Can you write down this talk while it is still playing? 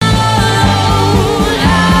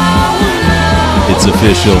It's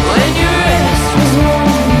official.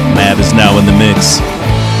 MAB is now in the mix.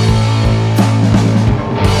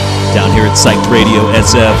 Down here at Psyched Radio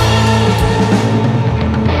SF.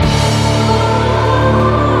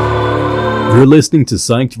 You're listening to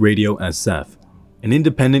Psyched Radio SF, an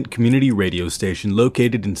independent community radio station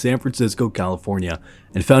located in San Francisco, California,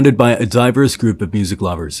 and founded by a diverse group of music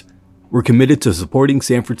lovers. We're committed to supporting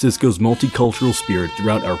San Francisco's multicultural spirit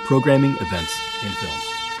throughout our programming, events, and films.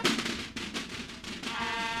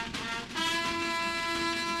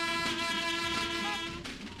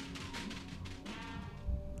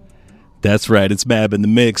 That's right, it's MAB in the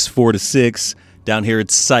mix, 4 to 6, down here at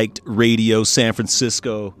Psyched Radio San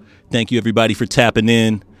Francisco. Thank you, everybody, for tapping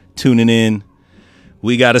in, tuning in.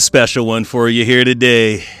 We got a special one for you here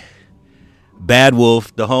today. Bad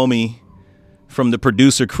Wolf, the homie from the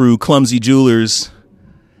producer crew, Clumsy Jewelers,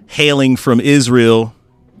 hailing from Israel,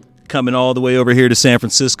 coming all the way over here to San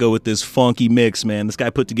Francisco with this funky mix, man. This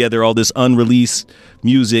guy put together all this unreleased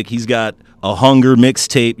music. He's got a Hunger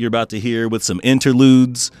mixtape you're about to hear with some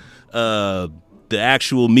interludes, the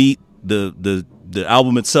actual meat, the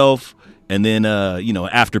album itself, and then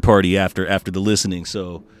after party after the listening.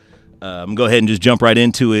 So I'm gonna go ahead and just jump right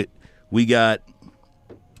into it. We got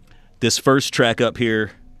this first track up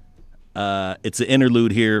here. It's an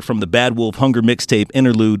interlude here from the Bad Wolf Hunger mixtape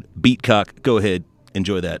interlude, Beatcock. Go ahead,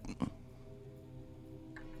 enjoy that.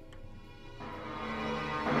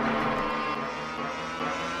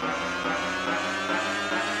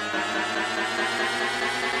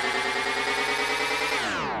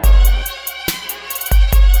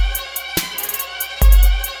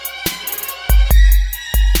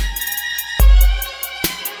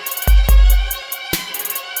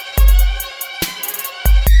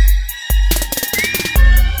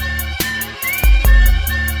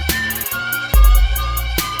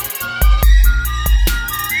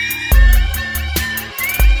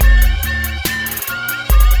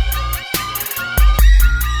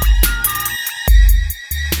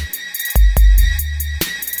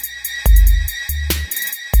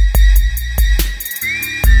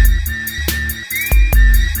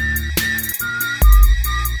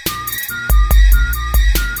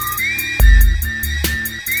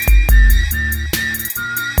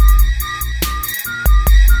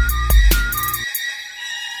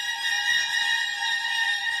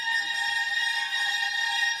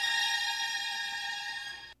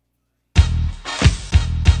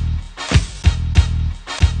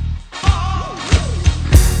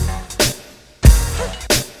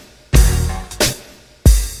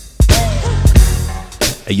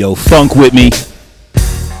 Hey, yo, funk with me.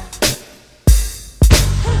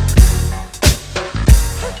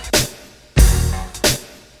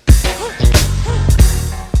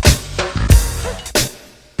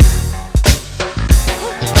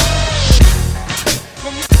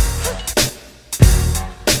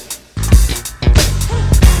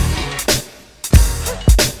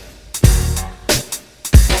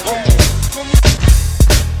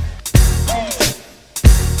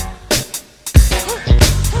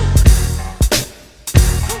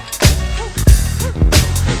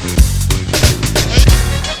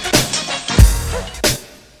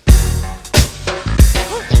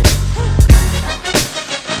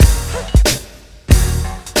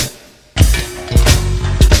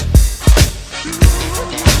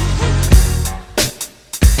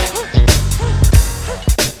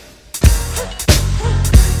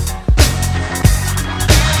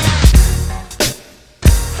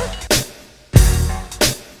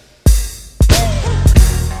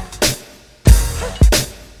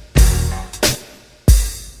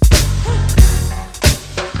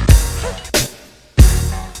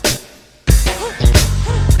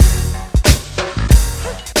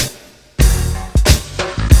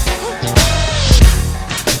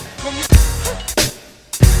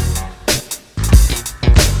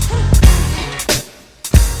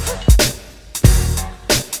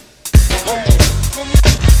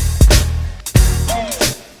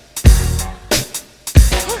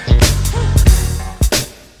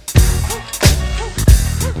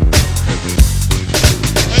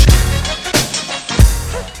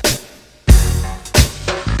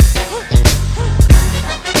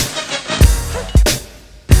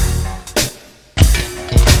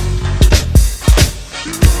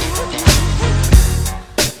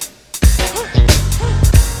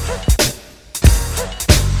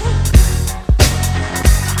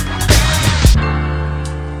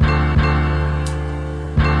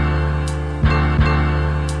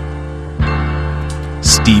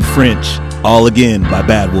 Steve French, All Again by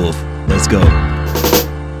Bad Wolf. Let's go.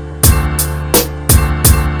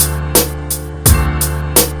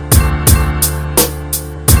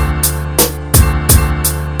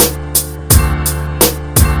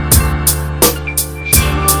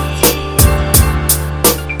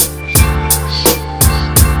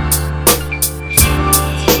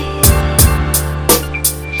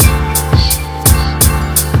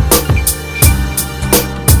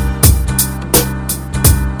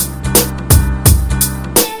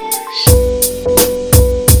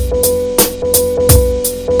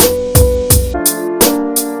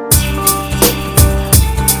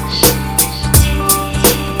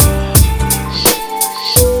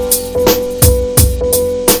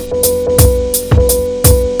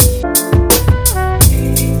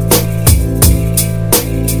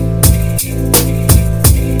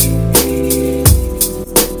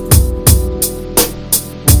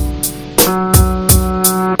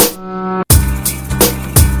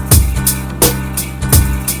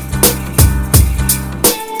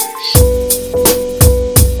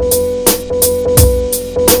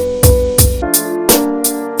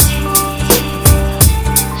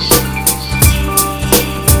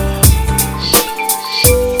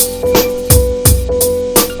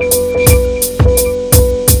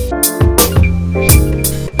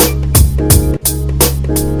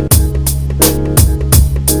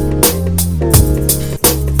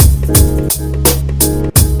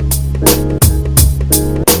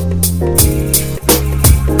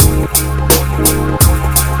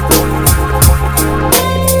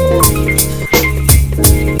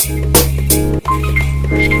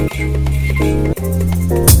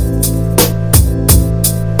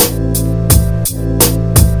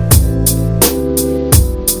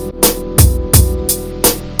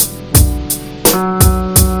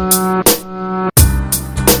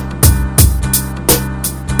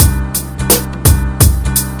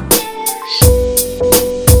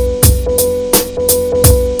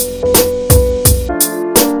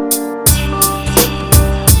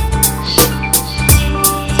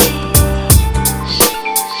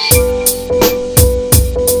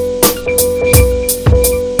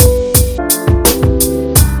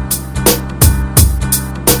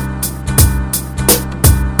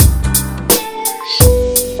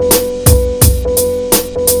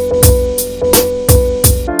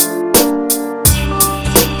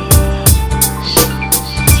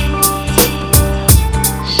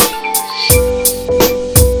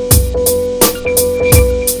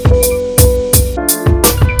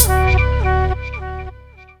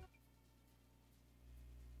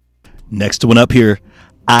 Next one up here,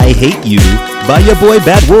 I Hate You by your boy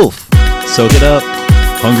Bad Wolf. Soak it up.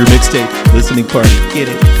 Hunger Mixtape, listening party. Get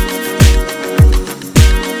it.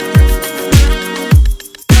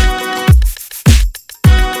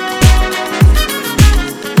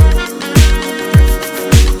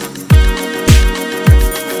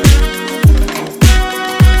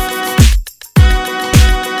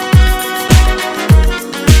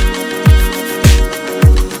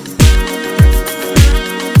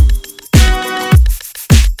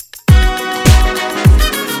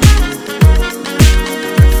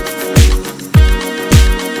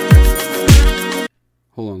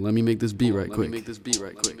 Hold on, let me make this beat right quick.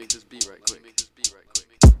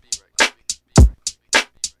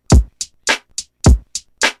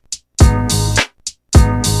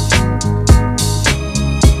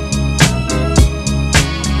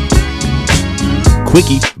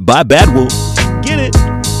 Quickie by Bad Wolf. Get it.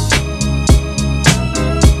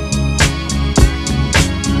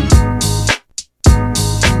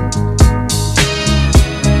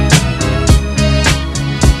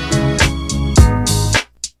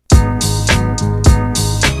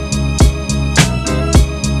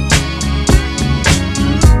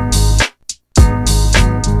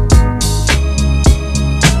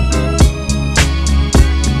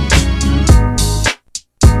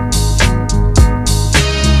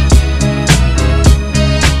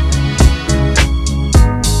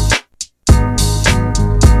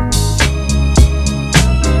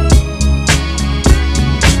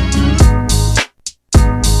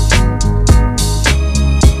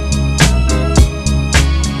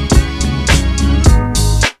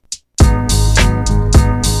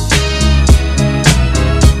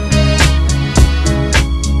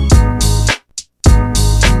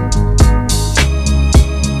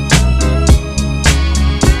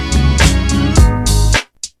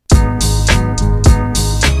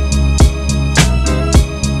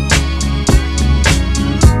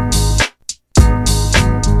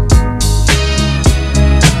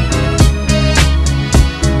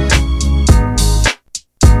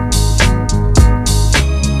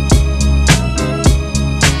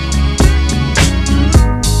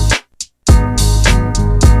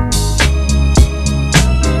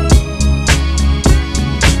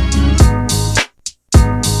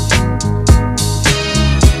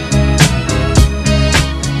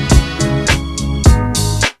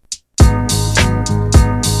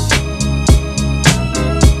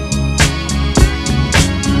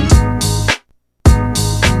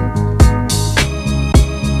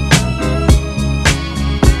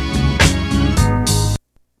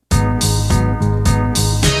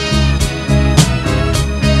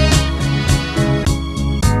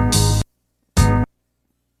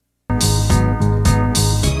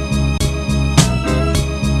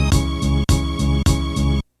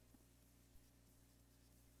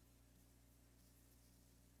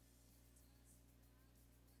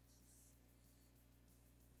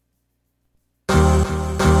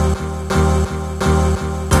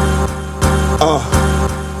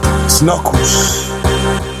 It's Knuckles.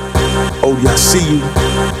 Oh, yeah, I see you.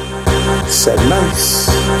 Said nice.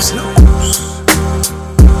 It's Knuckles.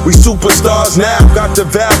 We superstars now. Got the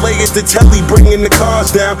valet at the telly bringing the cars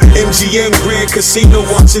down. MGM Grand Casino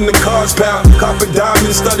watching the cars pound. Copping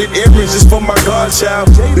diamond studded earrings just for my godchild.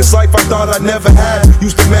 This life I thought I never had.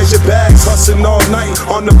 Used to measure bags, hustling all night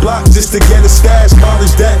on the block just to get a stash.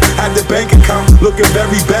 College debt, had the bank account looking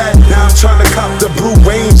very bad. Now I'm trying to cop the blue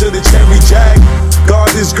range of the cherry jag.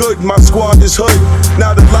 God is good, my squad is hood.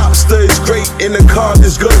 Now the lobster is great and the card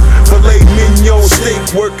is good. Filet mignon steak,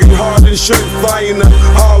 working hard and shirt. Flying to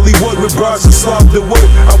Hollywood with bras and slop the wood.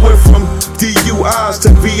 I went from DUIs to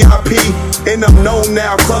VIP, and I'm known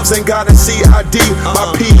now. Clubs ain't gotta see ID.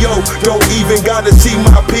 My PO don't even gotta see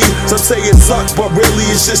my P. Some say it's luck, but really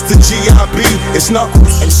it's just the GIB. It's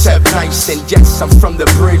Knuckles. And Seb Nice, and yes, I'm from the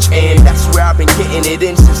bridge, and that's where I've been getting it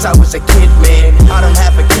in since I was a kid, man. I don't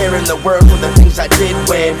have a care in the world for the things I did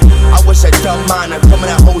when I was a dumb minor, coming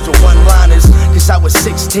at hoes with one-liners. Cause I was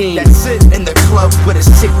 16, that's it. In the club with a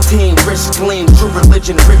sick team, wrist gleam, true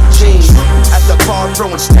religion, ripped jeans. At the bar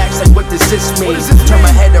throwing stacks like what does this mean? Turn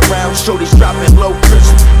my head around, shorties dropping low,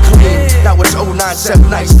 crisp, clean. Now it's 09, Seb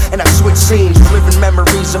Nice, and I switch scenes. Living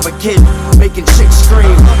memories of a kid, making chicks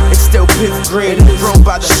scream. It's still Piff Green, grown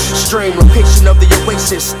by the stream. Location of the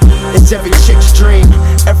oasis, it's every chick's dream,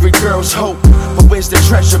 every girl's hope. But where's the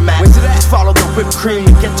treasure map? Follow the whipped cream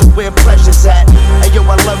to get to where pleasure's at. And yo,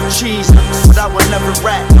 I love cheese, but I would never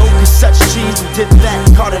rat. No, cause such cheese and did that,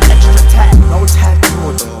 caught an extra tap. No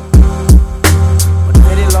tattoo though, but a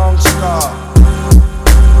very long scar.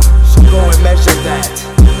 So go and measure that.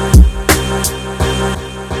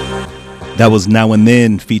 That was Now and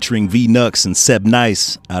Then featuring V Nux and Seb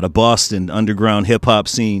Nice out of Boston, underground hip hop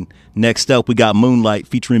scene. Next up, we got Moonlight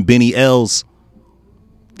featuring Benny Els.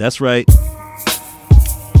 That's right.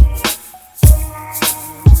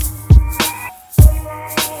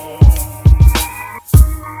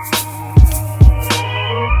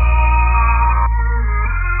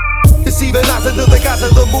 Deceiving eyes under the guise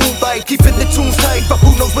of the moonlight, keeping the tunes tight, but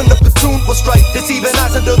who knows when the platoon will strike. Deceiving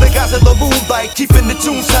eyes under the guise of the moonlight, keeping the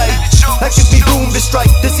tunes tight. That gives me room to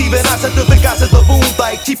strike. Deceiving eyes under the guise of the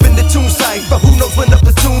moonlight, keeping the tunes tight, but who knows when the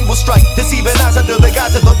platoon will strike. Deceiving eyes under the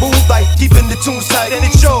guise of the moonlight, keeping the tunes tight, and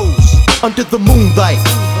it shows. Under the moonlight,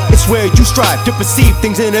 it's where you strive to perceive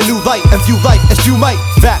things in a new light and view life as you might.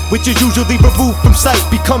 That which is usually removed from sight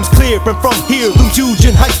becomes clear, and from here looms huge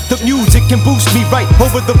in height. The music can boost me right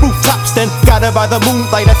over the rooftops. Then guided by the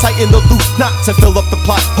moonlight, I tighten the loose knots and fill up the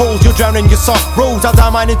plot holes. You'll drown in your sorrows. I'll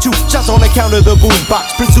die mine in two shots on account of the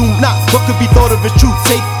boombox. Presume not what could be thought of as true.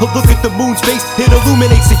 Take a look at the moon's face. It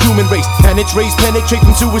illuminates the human race, and its rays penetrate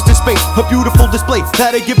from sewers to space. A beautiful display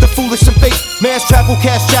that'll give the foolish some faith. Mass travel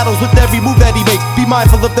cast shadows with every move that he makes. Be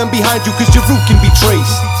mindful of them behind you, cause your route can be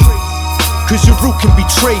traced. Cause your route can be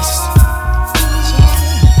traced.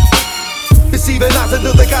 Deceiving eyes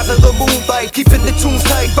under the guise of the moonlight, keeping the tunes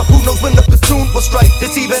tight, but who knows when the platoon will strike.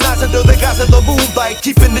 Deceiving eyes under the guise of the moonlight,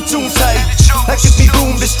 keeping the tunes tight. That gives me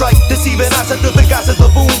room to strike. Deceiving eyes under the guise of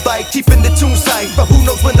the moonlight, keeping the tunes tight, but who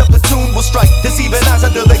knows when the platoon will strike. Deceiving eyes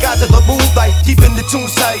under the guise of the moonlight, keeping the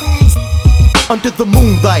tunes tight. Under the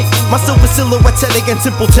moonlight, my silver silhouette setting and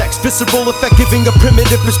simple text, visceral effect giving a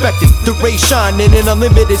primitive perspective. The rays shine in an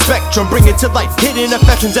unlimited spectrum, bringing to light hidden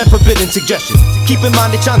affections and forbidden suggestions. Keep in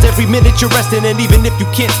mind it shines every minute you're resting, and even if you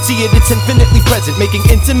can't see it, it's infinitely present, making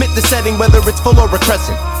intimate the setting whether it's full or a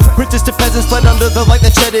crescent. Princes to peasants fled under the light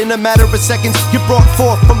that shed in a matter of seconds. You're brought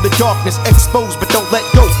forth from the darkness, exposed but don't let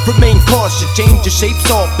go. Remain cautious, change your shape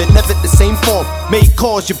soft, but never the same form. May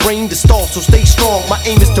cause your brain to stall, so stay strong. My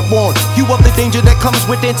aim is to warn you of the danger that comes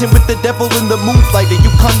with dancing with the devil in the moonlight. Are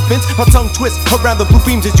you convinced? My tongue twists around the blue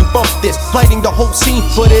beams as you bump this, lighting the whole scene,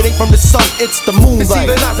 but it ain't from the sun, it's the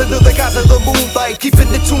moonlight. Deceiving eyes under the guise of the moonlight,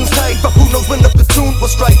 keeping the tunes tight, but who knows when the platoon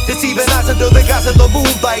will strike. Deceiving eyes under the guise of the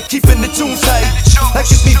moonlight, keeping the tunes tight. That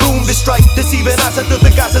gives me room to strike. Deceiving eyes under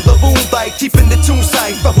the guise of the moonlight, keeping the tunes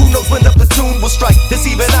tight, but who knows when the platoon will strike.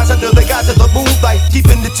 Deceiving eyes under the guise of the moonlight,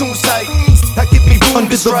 keeping the tunes tight. That gives me room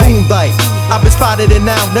under to strike. Under the moonlight, I've been spotted and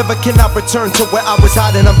now never can I return to where I was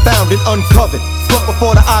hiding. I'm found and uncovered, brought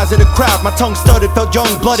before the eyes of the crowd. My tongue stuttered, felt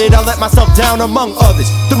young-blooded. I let myself down among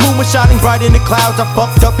others. The moon was shining bright in the clouds. I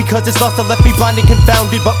fucked up because its luster left me blind and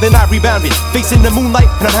confounded. But then I rebounded, facing the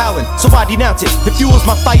moonlight and I'm howling, so I denounce it. It fuels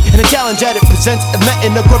my fight and the challenge that it presents, and met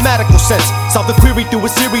in a grammatical sense. Solve the query through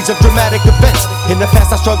a series of dramatic events. In the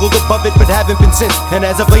past I struggled above it but haven't been since, and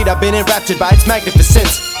as of late I've been enraptured by its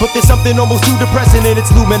magnificence. But there's something almost too depressing in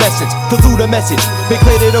its luminescence. To lose a message, make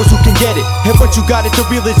clear to those who can get it. And once you got it, the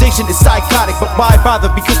realization is psychotic. But why bother?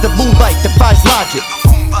 Because the moonlight defies logic.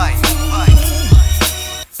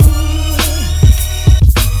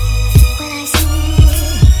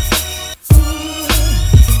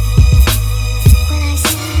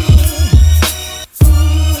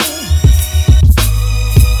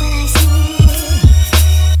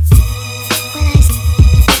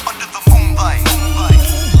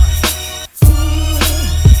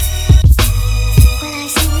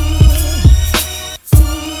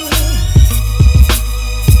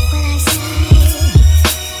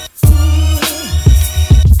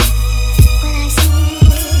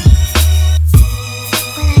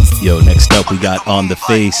 Yo, next up we got On the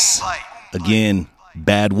Face. Again,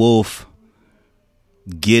 Bad Wolf.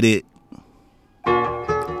 Get it.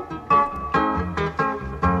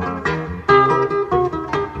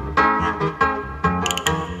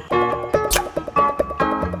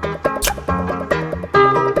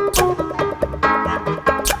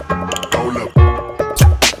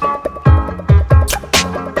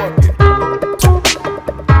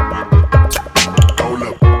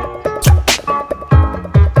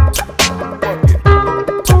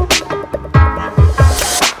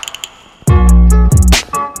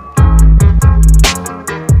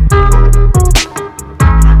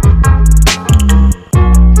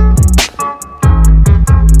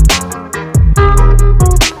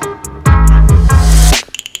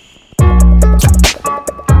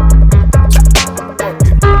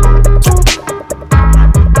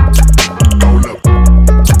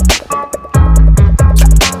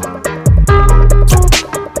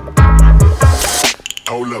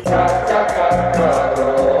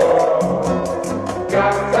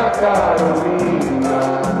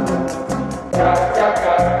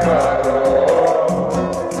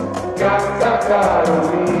 Carolina,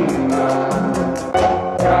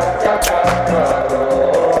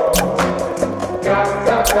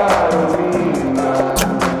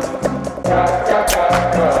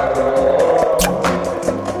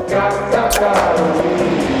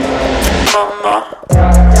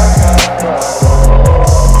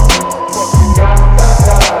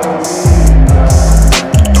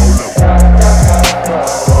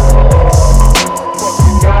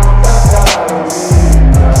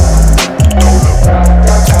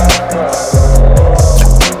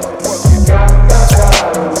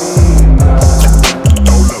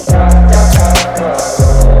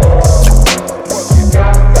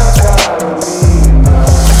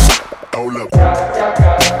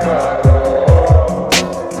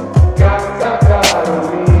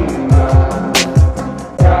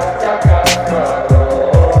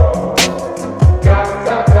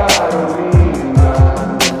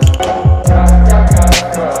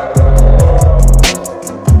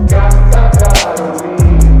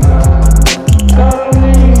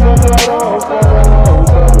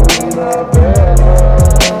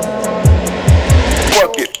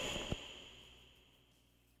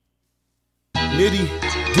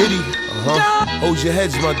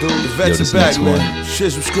 My dude, the vets are back, man.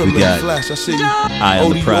 Shiz was good, man. Flash, I see you. Eye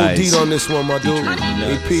on the prize. OD on this one, my dude.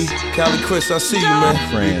 AP, Cali Chris, I see you, man.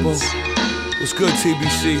 Friends. What's good,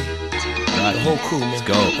 TBC? The whole crew, man. Let's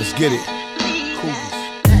go. Let's get it.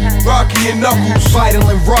 Cougars. Rocky and Knuckles, Vital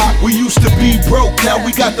and Rock. We used to be broke, now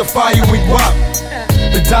we got the fire and guap.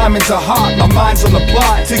 The diamonds are hot, my mind's on the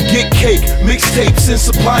plot. To get cake, mixtapes, and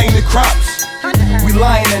supplying the crops. We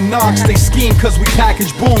lying and knocks, they scheme cause we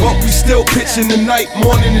package boom. But we still pitching the night,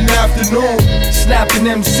 morning and afternoon. Snapping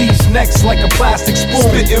MC's necks like a plastic spoon.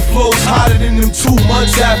 Spitting flows hotter than them 2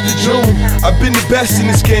 months after June. I've been the best in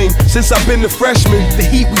this game since I've been the freshman. The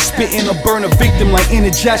heat we spittin' will burn a victim like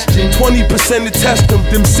indigestion. 20% to test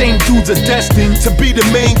them same dudes are destined to be the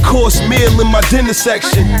main course meal in my dinner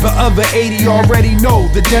section. The other 80 already know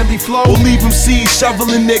the deadly flow will leave them seeds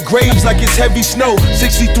shoveling their graves like it's heavy snow.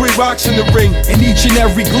 63 rocks in the ring, and each and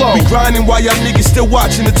every glow. We grinding while y'all niggas still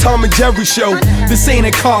watching the Tom and Jerry show. This ain't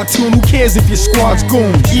a cartoon, who cares if your squad's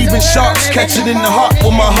goons? Even sharks catch it in the heart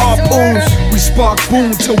with my harpoons. We spark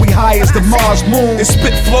boom till we high as the Mars moon. And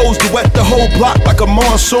spit flows to wet the whole block like a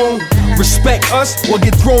monsoon. Respect us or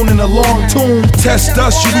get thrown in a long tomb. Test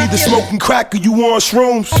us, you either smoking crack or you on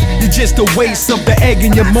shrooms. You're just a waste of the egg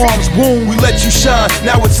in your mom's womb. We let you shine,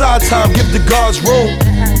 now it's our time, give the gods room.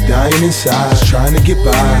 Dying inside, trying to get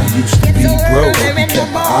by. Used to be broke, but we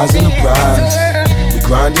kept our eyes on the prize. We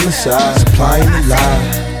grinding the side, supplying the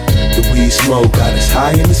lie. The weed smoke got us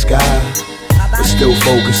high in the sky, but still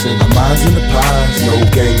focusing, our minds in the pies. No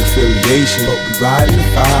gang affiliation, but we riding the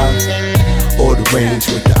 5. Or the range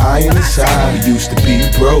with the eye in the side. We used to be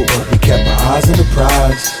broke, but we kept our eyes on the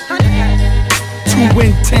prize. Too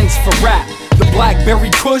intense for rap. The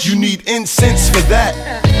blackberry kush, you need incense for that.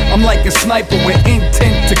 I'm like a sniper with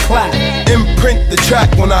intent to clap. Imprint the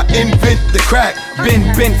track when I invent the crack. Been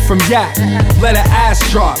bent from yak, let her ass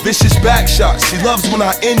drop. Vicious back shots, she loves when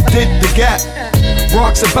I indent the gap.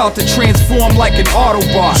 Rock's about to transform like an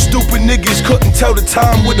Autobot. Stupid niggas couldn't tell the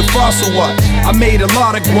time with a fossil watch. I made a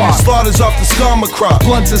lot of guap. Slaughters off the scammer crop.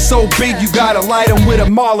 Blunts are so big you gotta light them with a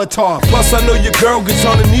Molotov. Plus I know your girl gets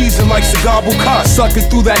on her knees and likes to gobble cock. Sucking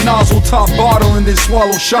through that nozzle top bottle and then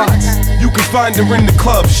swallow shots. You can find her in the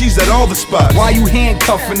club, she's at all the spots. Why you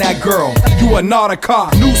handcuffing that girl? You are not a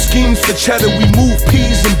cop. New schemes for cheddar, we move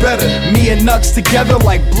peas and better. Me and Nuts together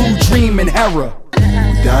like Blue Dream and Hera.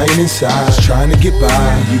 Dying inside, trying to get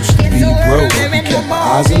by. Used to be broke, but we kept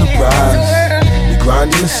our eyes on the prize. We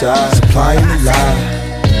grinding the side, supplying the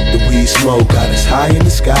lie. The weed smoke got us high in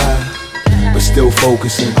the sky, but still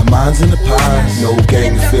focusing, our minds in the pies. No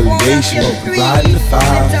gang affiliation, but we riding the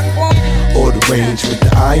 5. Or the range with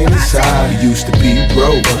the eye in the side. We used to be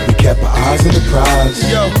broke, but we kept our eyes on the prize.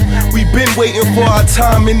 Yo, we been waiting for our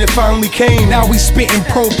time and it finally came. Now we spitting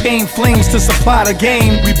propane flames to supply the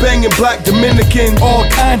game. We banging black Dominican, all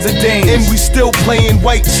kinds of dames. And we still playing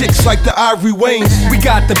white chicks like the Ivory Waynes. We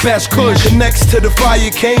got the best kush, connects to the fire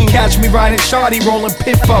cane. Catch me riding shoddy, rolling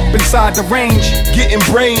piff up inside the range. Getting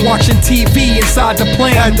brain, watching TV inside the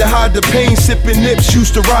plane. Had to hide the pain, sipping nips,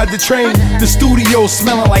 used to ride the train. The studio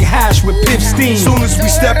smelling like hash with piff steam. Soon as we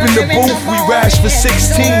step in the booth, we rash for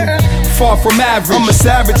 16. Far from average, I'm a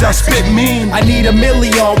savage, I spit mean. I need $1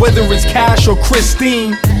 million, whether it's cash or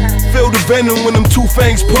Christine. Feel the venom when them 2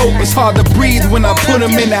 fangs poke. It's hard to breathe when I put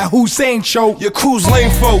them in that Hussein choke. Your crew's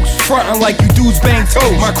lame folks, frontin' like you dudes bang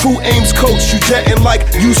toes. My crew aims coach, you jetting like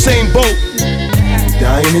Usain Bolt.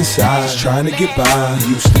 Dying inside, trying to get by.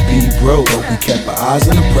 Used to be broke, but we kept our eyes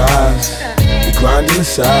on the prize. We grinding the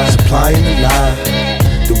side, supplying the lie.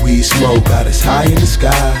 the weed smoke got us high in the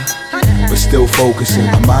sky, but still focusing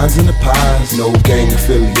our minds in the pies. No gang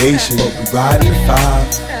affiliation, but we riding the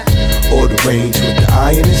 5, or the range with the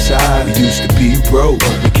iron inside. We used to be broke,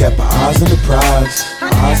 but we kept our eyes on the prize.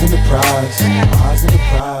 Eyes on the prize, eyes on the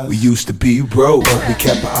prize. We used to be broke, but we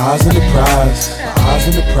kept our eyes on the prize. Eyes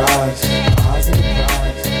on the prize, eyes on the prize.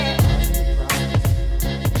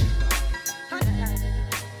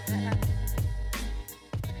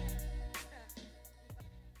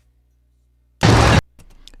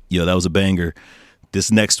 Yo, that was a banger.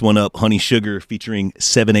 This next one up, Honey Sugar featuring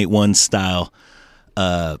 781 Style.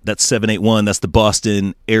 That's 781. That's the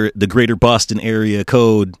Boston area, the greater Boston area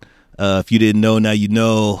code. If you didn't know, now you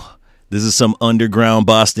know. This is some underground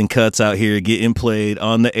Boston cuts out here getting played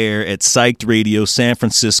on the air at Psyched Radio,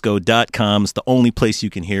 sanfrancisco.com. It's the only place you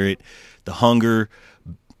can hear it. The Hunger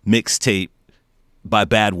mixtape by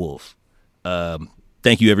Bad Wolf.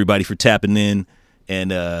 Thank you, everybody, for tapping in.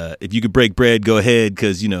 And if you could break bread, go ahead,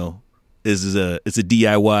 because, you know, it's a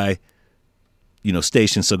DIY, you know,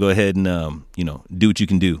 station. So go ahead and, you know, do what you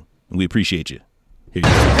can do. And we appreciate you. Here you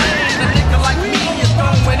go.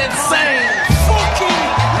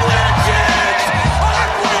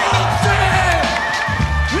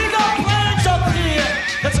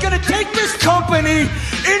 Take this company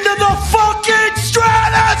into the fucking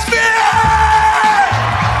stratosphere!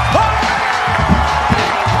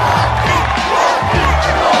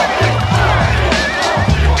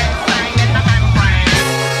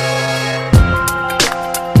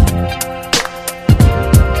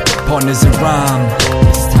 Partners in rhyme.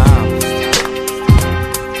 It's time.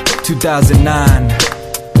 2009.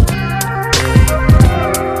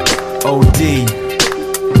 OD.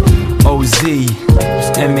 OZ,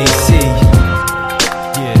 MAC,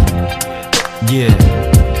 yeah.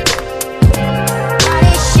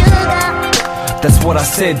 That's what I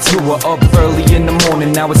said to her up early in the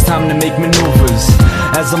morning. Now it's time to make maneuvers.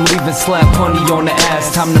 As I'm leaving, slap honey on the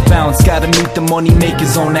ass. Time to bounce, gotta meet the money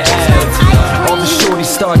makers on the ad. All the shorties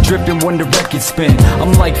start dripping when the record spin.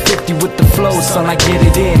 I'm like 50 with the flow, son, I get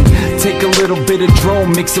it in. Take a little bit of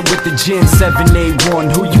drone, mix it with the gin. 781,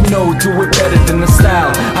 who you know do it better than the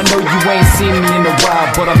style. I know you ain't seen me in a while,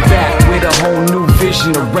 but I'm back with a whole new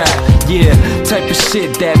vision of rap. Yeah, type of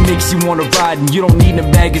shit that makes you wanna ride, and you don't need a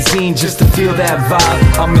magazine just to feel that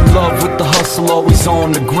vibe. I'm in love with the hustle, always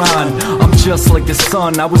on the grind. I'm just like the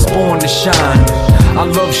sun, I was born to shine. I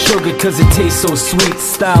love sugar cause it tastes so sweet.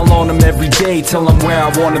 Style on them every day till I'm where I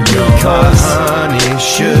wanna be. Cause honey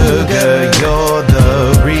sugar, you're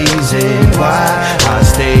the reason why I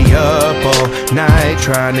stay up all night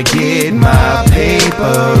trying to get my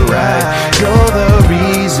paper right. You're the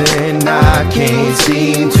reason I can't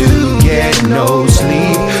seem to get no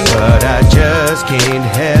sleep, but I just can't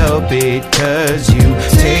help it cause you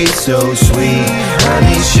taste so sweet.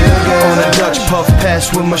 Honey sugar. On a Dutch puff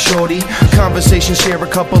pass with my shorty, conversation, share a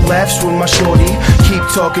couple laughs with my shorty. Keep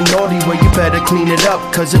talking naughty, well you better clean it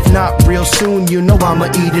up, cause if not, real soon you know I'ma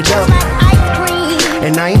eat it up.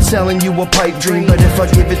 And I ain't selling you a pipe dream, but if I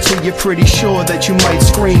give it to you, pretty sure that you might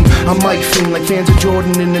scream. I might fiend like fans of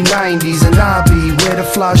Jordan in the 90s, and I be where the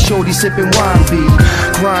fly shorty sipping wine be.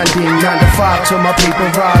 Grinding 9 to 5 till my paper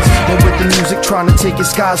rise, and with the music trying to take it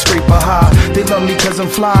skyscraper high. They love me cause I'm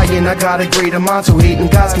flying, I got a greater mind, so hating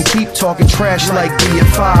guys can keep talking trash like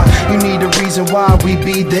BFI. You need a reason why we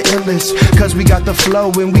be the illest, cause we got the flow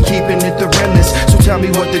and we keeping it the realest. So tell me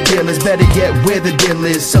what the deal is, better yet where the deal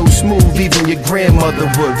is. So smooth even your grandmother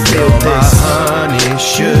would feel this. My honey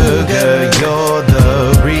sugar, you're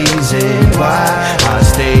the reason why I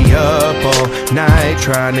stay up all night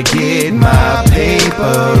trying to get my paper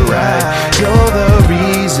right. You're the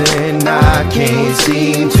reason I can't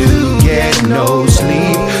seem to get no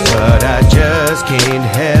sleep, but I just can't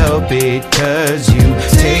help it cause you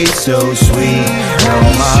taste so sweet.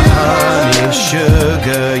 Oh my honey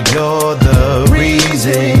sugar, you're the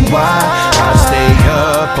reason why I stay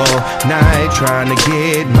up all night trying to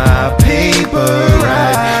get my paper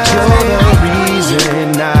right. You're the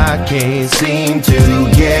reason I can't seem to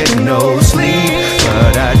get no sleep,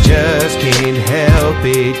 but I just can't help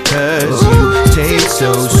it cause you taste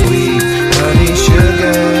so sweet. Honey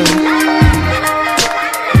sugar,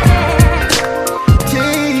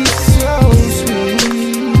 taste so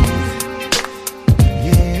sweet.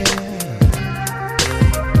 Yeah.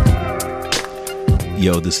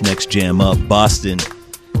 Yo, this next jam up, Boston,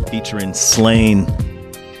 featuring Slain,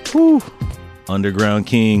 woo, Underground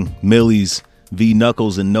King, Millies, V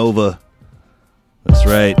Knuckles, and Nova. That's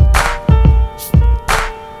right.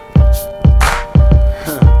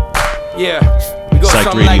 Yeah, we go Psyched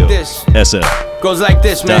something Radio, like this. SF. Goes like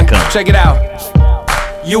this, man. .com. Check it out.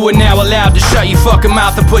 You are now allowed to shut your fucking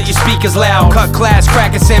mouth and put your speakers loud. Cut class,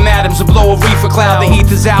 crack a Sam Adams and blow a reefer cloud. The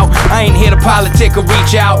ether's out, I ain't here to politic or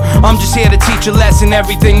reach out. I'm just here to teach a lesson,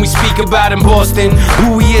 everything we speak about in Boston.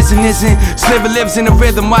 Who he is and isn't, Sliver lives in the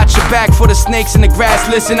rhythm. Watch your back for the snakes in the grass.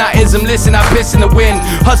 Listen, I ism, listen, I piss in the wind.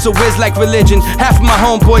 Hustle whiz like religion. Half of my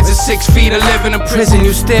homeboys are 6 feet, I live in a prison.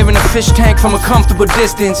 You stare in a fish tank from a comfortable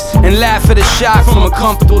distance and laugh at a shock from a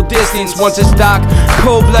comfortable distance. Once it's dark,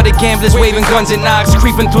 cold-blooded gamblers waving guns at knocks,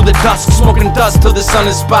 creeping through the dusk, smoking dust till the sun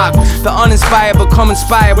is sparked. The uninspired become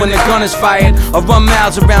inspired when the gun is fired. I run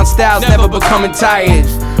miles around styles, never becoming tired.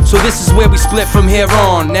 So this is where we split from here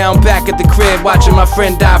on. Now I'm back at the crib, watching my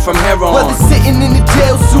friend die from heroin. Brother sitting in the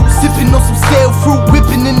jail suit, sipping on some stale fruit,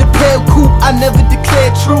 whipping in the pale coupe. I never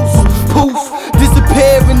declared truce. Poof,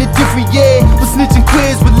 disappear in a different year. With snitching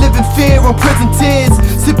queers, with living fear on prison tears.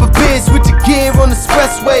 Sip a beer, switch a gear on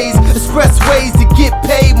expressways. Expressways to get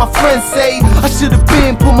paid, my friends say I should've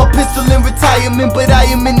been, put my pistol in retirement. But I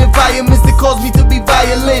am in environments that cause me to be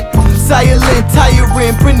violent. Silent,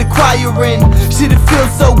 tiring, bring the choir in. Shit, it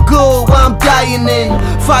feels so good while I'm dying in.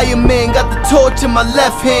 Fireman got the torch in my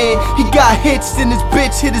left hand. He got hitched and his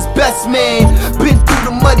bitch hit his best man. Been through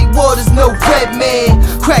the muddy waters, no red man.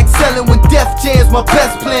 Crack selling with Def Jam's my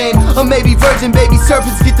best plan. Or maybe virgin baby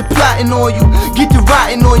serpents get the plotting on you, get the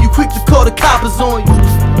rotting on you, quick to call the coppers on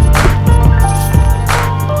you.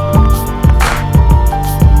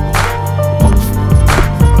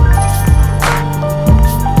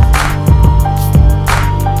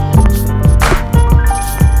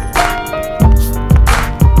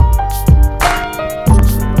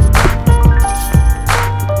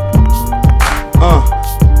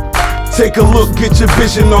 Take a look, get your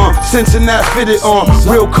vision on. Sensing that fitted on.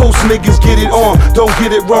 Real coast niggas get it on. Don't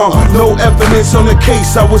get it wrong. No evidence on the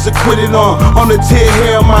case I was acquitted on. On the tear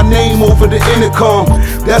hair, my name over the intercom.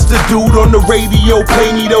 That's the dude on the radio.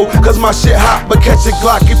 Play me though, cause my shit hot, but catch a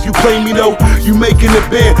Glock if you play me though. You making the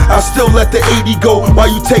band, I still let the 80 go.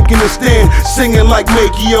 While you taking the stand, singing like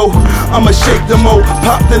Makio. I'ma shake the mo,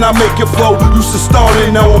 pop then I make it flow. Used to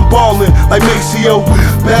starting, now I'm ballin' like Maceo.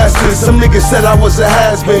 Bastard, some niggas said I was a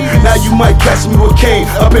has-been. Now you might catch me with Kane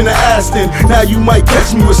up in the Aston. Now you might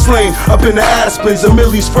catch me with Slain up in the Aspens. A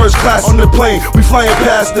Millie's first class on the plane, we flying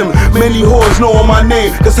past them. Many whores know on my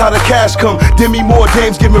name, cause how the cash come. Demi Moore,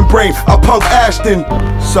 Dames giving brain, I punk Ashton.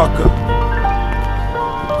 Sucker.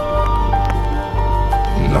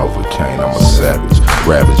 Novocaine, I'm a savage.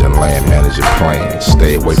 Ravaging land, managing plans.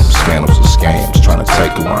 Stay away from scandals and scams. Trying to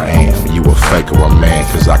take who I am. You a fake or a man,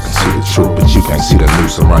 cause I can see the truth. But you can't see the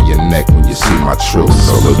noose around your neck when you see my truth.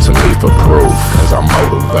 So look to me for proof, cause I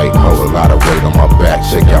motivate. Hold a lot of weight on my back,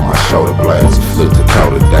 check out my shoulder blades. Look to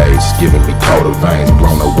colder days, giving me colder veins.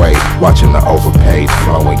 Blown away, watching the overpaid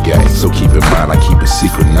flowing games. So keep in mind, I keep a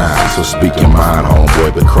secret nine. So speak your mind,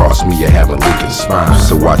 homeboy, but cross me, you have a leaking spine.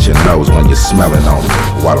 So watch your nose when you're smelling on me.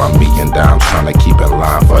 While I'm beating down, trying to keep in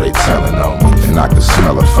line for they telling on me. And I can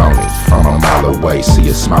smell a phony from a mile away. See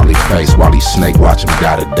a smiley face while he snake watch him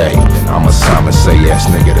die today. I'm a Simon say yes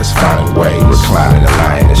nigga that's finding ways. Reclining and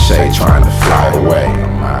lying in the shade trying to fly away.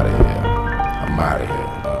 I'm out of here. I'm out of here.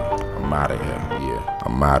 I'm out of here. Yeah,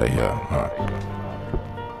 I'm out of here.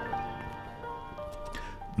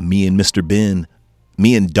 Me and Mr. Ben,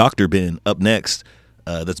 me and Dr. Ben up next.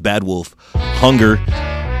 That's Bad Wolf. Hunger.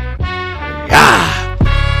 Ah!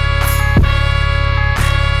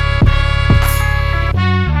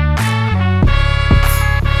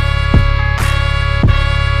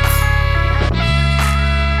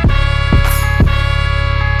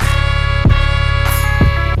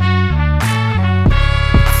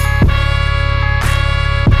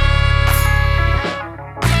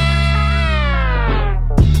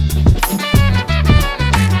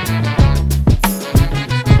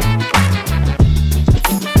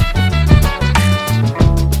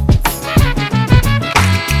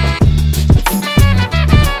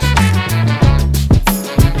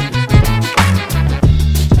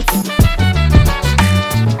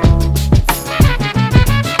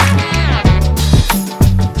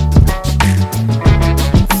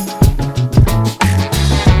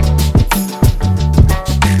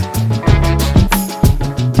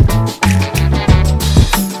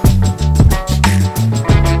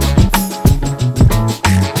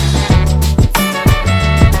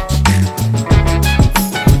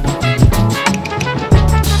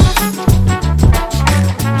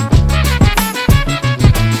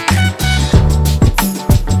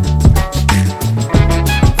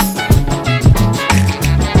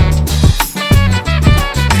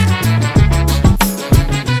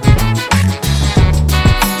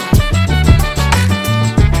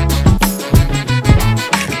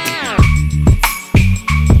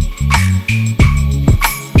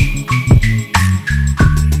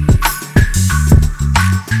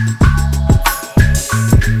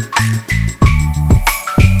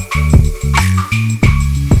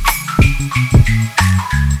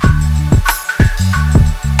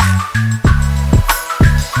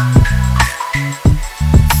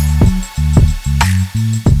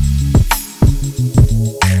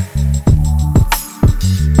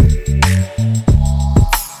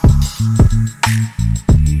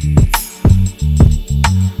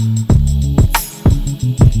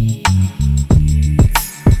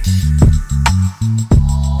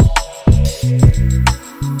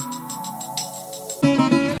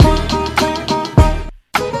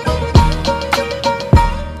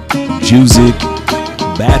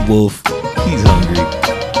 Bad Wolf, he's hungry.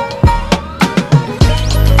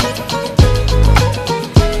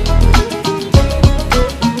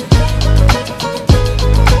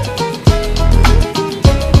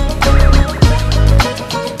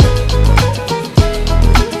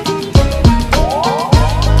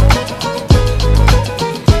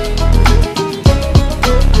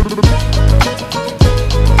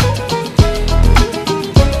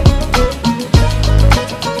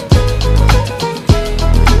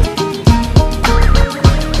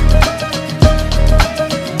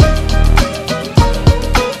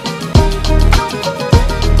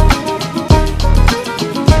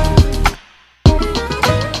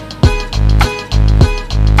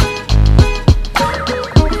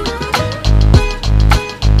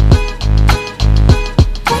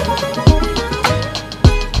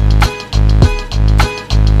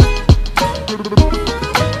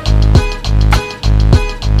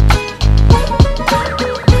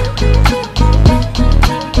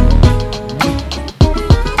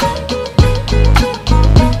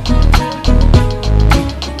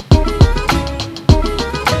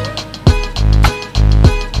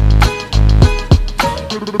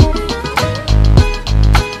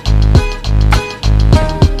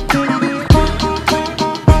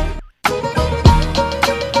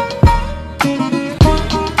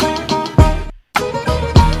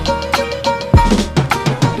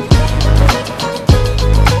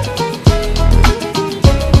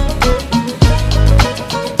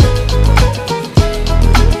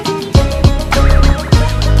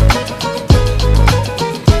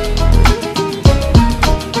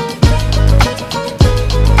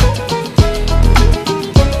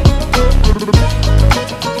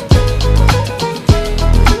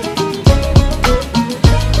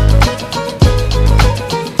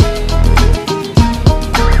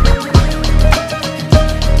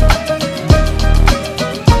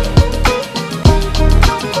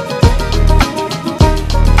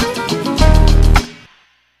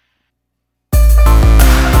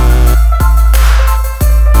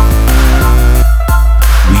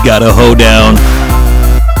 Got a hoedown.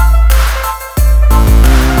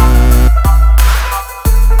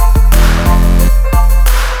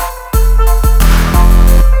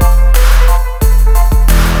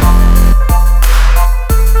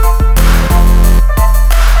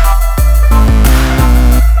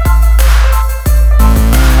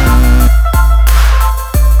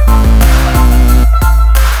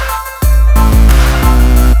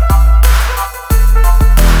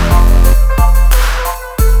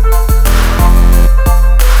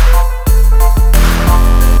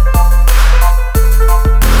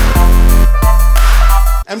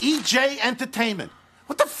 Entertainment.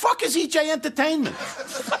 What the fuck is EJ Entertainment?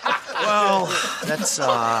 Well, that's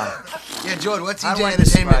yeah, Jordan, what's how EJ do I Entertainment?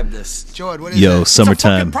 describe this? Jordan, what is Yo, that?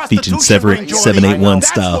 Summertime featuring 781 That's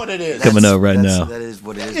style what it is. coming out right now. That is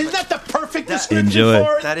what it is. Isn't that the perfect description Enjoy.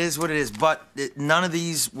 for it? That is what it is. But none of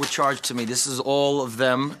these were charged to me. This is all of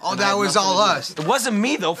them. Oh, and that I had was nothing all to do- us. It wasn't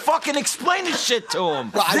me though. Fucking explain this shit to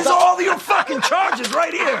him. Well, I These are thought- all your fucking charges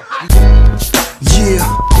right here.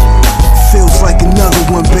 Yeah, feels like another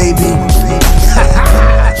one, baby.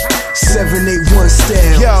 781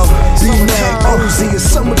 style. Yo, B-Mag, Ozzy, it's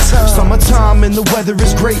summertime. Summertime and the weather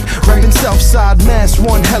is great. Rapping Southside Mass,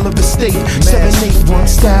 one hell of a state. 781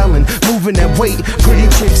 styling, moving that weight. Pretty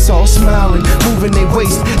chicks all smiling, moving their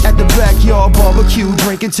waist at the backyard barbecue,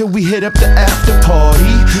 drinking till we hit up the after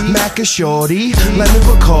party. Mac a shorty, lemon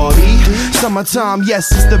Bacardi. Summertime,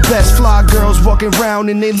 yes, it's the best. Fly girls walking around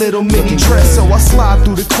in their little mini dress. So I slide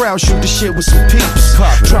through the crowd, shoot the shit with some peeps.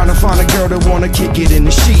 Trying to find a girl that wanna kick it in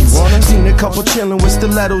the sheets. Seen a couple chillin' with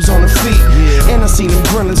stilettos on their feet. And I seen them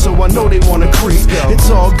grillin', so I know they wanna creep. It's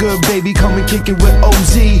all good, baby, come and kick it with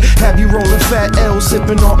OZ. Have you rollin' fat L,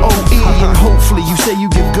 sippin' on OE. And hopefully you say you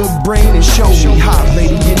give good brain and show me. Hot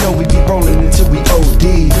lady, you know we be rollin' until we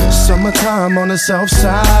OD. Summertime on the south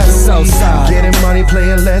side. Getting money,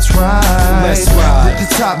 playin' let's ride. With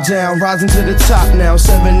the top down, rising to the top now.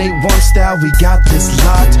 781 style, we got this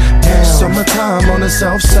locked down. Summertime on the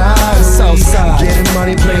south side. Getting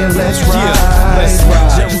money, playin' let's ride.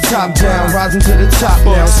 With the top down, rising to the top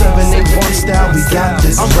now. 781 style, we got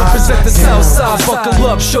this I locked represent the down. south side, buckle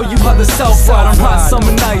up, show you how the south ride on hot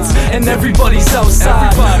summer nights, and everybody's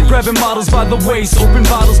outside. Grabbing models by the waist, open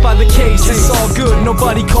bottles by the case. It's all good,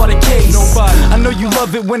 nobody caught a case. I know you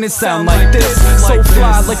love it when it sound like this. So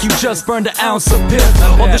fly, like you just burned an ounce of pip.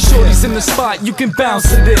 All the shorties in the spot, you can bounce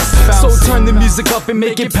to this. So turn the music up and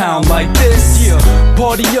make it pound like this.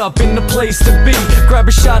 Party up in the place to be. Grab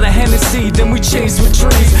a shot of Hennessy, then we chase with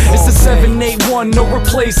trees. It's the 781, no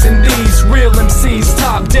replacing these real MCs.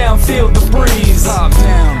 Top down, feel the breeze. Top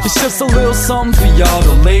down. It's just a little something for y'all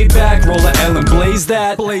to lay back, roll a L and blaze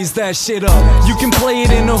that shit up. You can play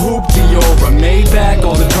it in a hoopty or a Maybach.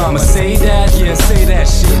 All the drama, say that, yeah, say that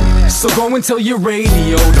shit. So go and tell your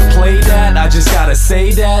radio to play that. I just gotta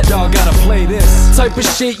say that, y'all gotta play this type of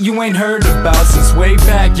shit you ain't heard about since way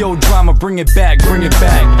back. Yo, drama, bring it back, bring it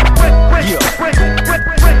back. Yeah. Break it down.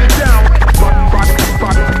 Break it down.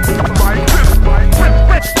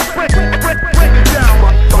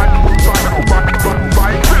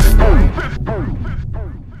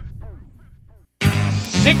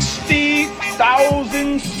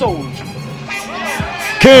 60,000 soldiers.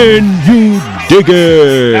 Can you dig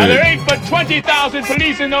it? Now there ain't but 20,000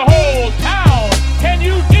 police in the whole town. Can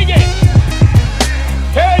you dig it?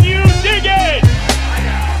 Can you dig it?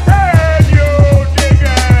 Can you dig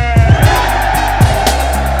it?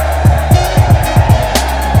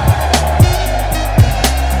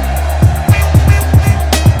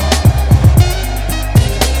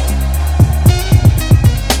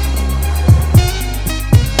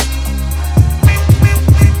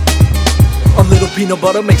 Peanut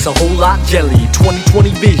butter makes a whole lot jelly.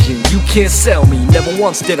 2020 vision, you can't sell me. Never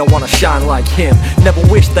once did I wanna shine like him. Never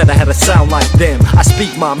wished that I had a sound like them. I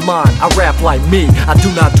speak my mind, I rap like me. I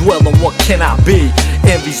do not dwell on what cannot be.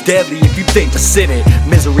 Envy's deadly if you think to sit it.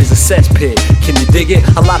 Misery's a cesspit. Can you dig it?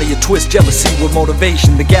 A lot of you twist jealousy with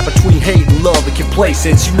motivation. The gap between hate and love and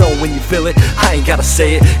complacence. You know when you feel it, I ain't gotta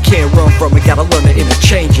say it. Can't run from it, gotta learn to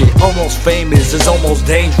interchange it. Almost famous is almost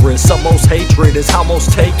dangerous. Almost hatred is how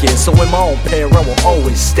most take it. So in my own pair I will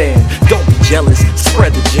always stand. Don't be jealous,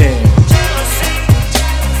 spread the jam.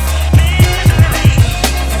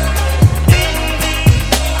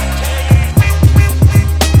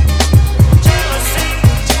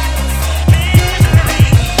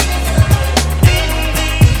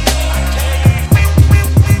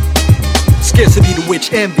 Scarcity to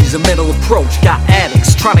which envy's a mental approach. Got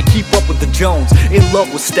addicts trying to keep up with the Jones. In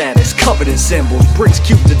love with status, covered in symbols. Bricks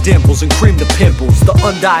cute to dimples and cream to pimples. The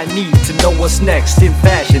undying need to know what's next. In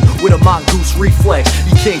fashion with a mongoose reflex.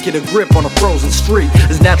 You can't get a grip on a frozen street.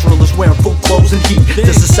 As natural as wearing full clothes and heat.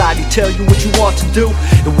 Does society tell you what you want to do?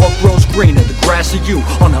 And what grows greener, the grass or you?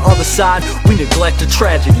 On the other side, we neglect the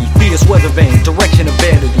tragedy. Fierce weather vane, direction of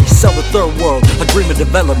vanity. Sell the third world, a dream of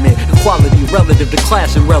development. Equality relative to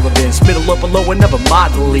class and relevance. Middle up and lower, never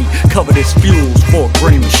moderately. Covered as fuels for a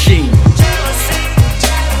green machine.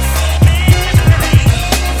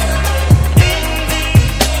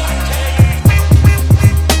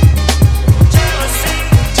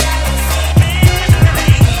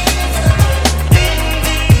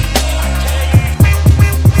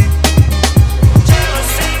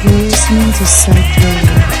 You're listening to Psych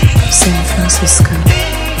Radio, San Francisco.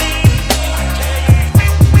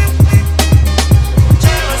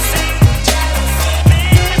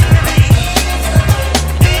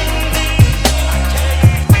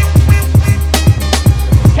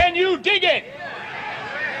 Can you dig it?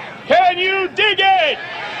 Can you dig it?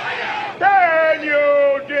 Can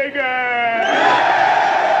you dig it?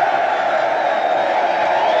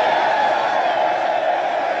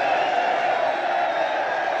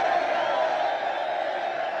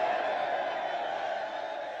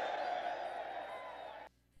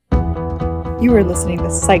 You are listening to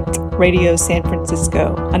Psyched Radio San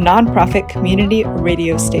Francisco, a nonprofit community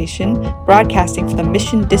radio station broadcasting from the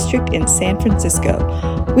Mission District in San Francisco.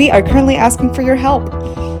 We are currently asking for your help.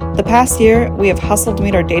 The past year, we have hustled to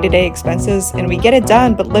meet our day-to-day expenses, and we get it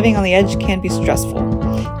done, but living on the edge can be stressful.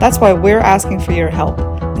 That's why we're asking for your help.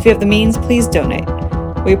 If you have the means, please donate.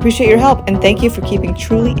 We appreciate your help, and thank you for keeping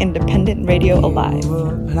truly independent radio alive.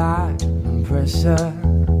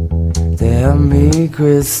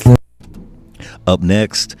 Up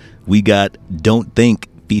next, we got Don't Think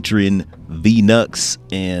featuring V-Nux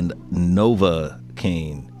and Nova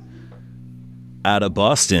Kane out of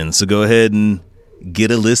Boston. So go ahead and get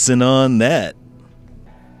a listen on that.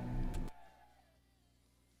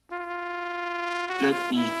 Let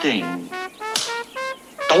me think.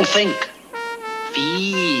 Don't think.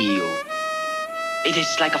 Feel. It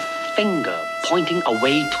is like a finger pointing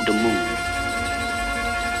away to the moon.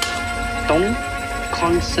 Don't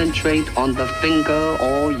concentrate on the finger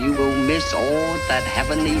or you will miss all that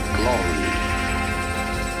heavenly glory.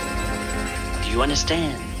 Do you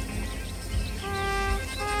understand?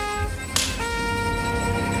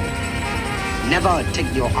 Never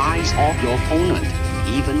take your eyes off your opponent,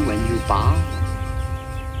 even when you bow.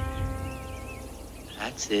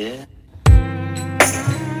 That's it.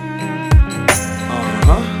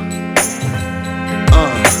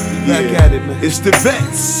 Back at it, man. It's the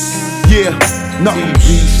vets. Yeah. No.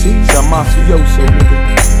 TBC. I'm mafioso, nigga.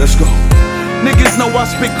 Let's go. Niggas know I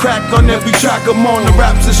spit crack on every track I'm on. The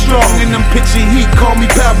raps are strong in them pitching heat, call me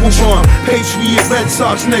Papelbon. Patriot Red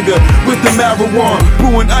Sox nigga with the marijuana.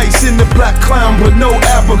 Brewing ice in the black clown, but no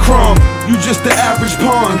Abercrombie. You just the average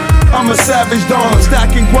pawn. I'm a savage dawn,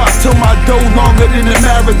 stacking guap till my dough longer than a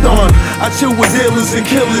marathon. I chill with dealers and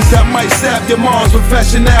killers that might stab your moms.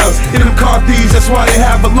 Professionals in them car thieves, that's why they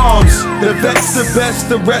have alarms. The vet's the best,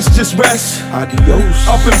 the rest just rest. Adios.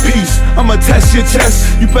 Up in peace, I'ma test your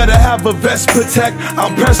chest. You better have a vest protect.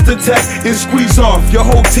 I'll press the tech and squeeze off your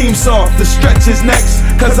whole team soft. The stretch is next,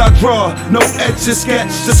 cause I draw no etch or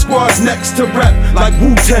sketch. The squad's next to rep like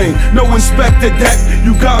Wu-Tang. No inspector deck.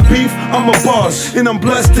 You got beef, I'm a boss, and I'm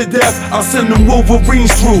blessed to death. I'll send them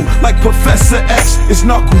Wolverines through like Professor X. It's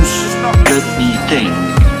Knuckles. Let me think.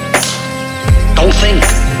 Don't think.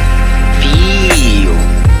 Feel.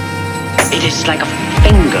 It is like a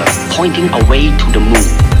finger pointing away to the moon.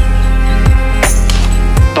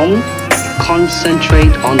 Don't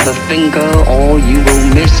concentrate on the finger or you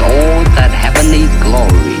will miss all that heavenly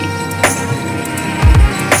glory.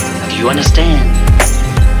 Do you understand?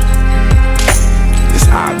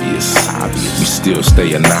 Obvious. We still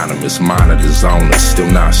stay anonymous, monitors on us,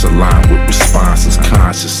 still nonchalant with responses,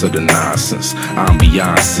 conscious of the nonsense.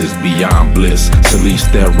 Ambiances beyond bliss,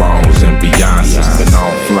 Celeste Theron's and Beyonce's. Been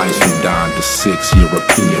on flights from Don to 6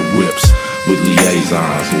 European whips with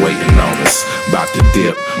liaisons waiting on us. About to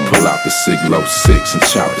dip, pull out the Siglo 6 and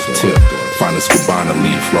chop the tip. Find a Scubana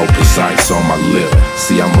leaf, roll precise on my lip.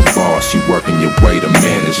 See, I'm a boss, you working your way to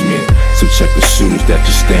management. So check the shoes that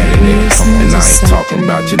you're standing in. And I ain't talking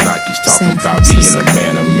about your Nikes, talking about being a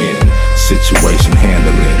man of men. Situation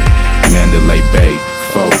handling, Mandalay Bay,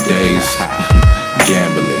 4 days.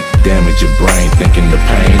 Gambling, damage your brain, thinking the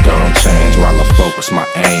pain don't change. While I focus my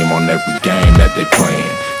aim on every game that they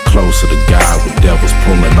playing. Closer to God with devils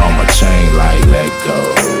pulling on my chain like let go,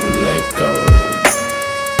 let go.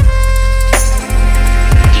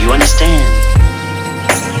 Do you understand?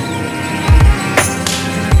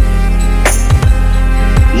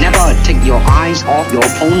 Never take your eyes off your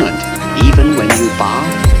opponent, even when you bow.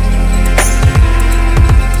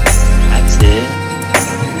 That's it.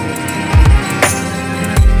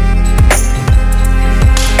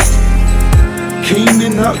 Kane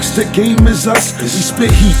and Hux, the game is us. We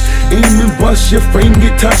spit heat, aim and bust, your frame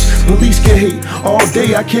get touched. Police get hate, all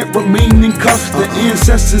day I can't remain in cuffs. The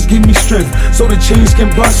ancestors give me strength, so the chains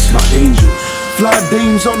can bust. My angels, fly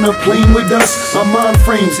dames on the plane with us. My mind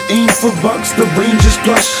frames, aim for bucks, the range is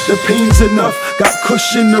plush. The pain's enough, got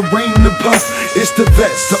cushion, the rain to puff. It's the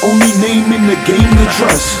vets, the only name in the game to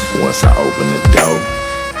trust. Once I open the door,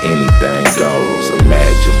 anything goes.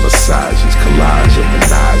 Imagine massages, collage of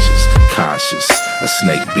menages. Cautious, a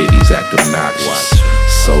snake biddies act obnoxious.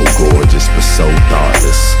 So gorgeous but so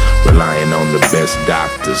thoughtless. Relying on the best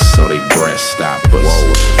doctors so they breath stop us.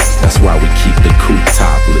 Whoa. That's why we keep the coupe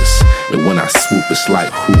topless. And when I swoop it's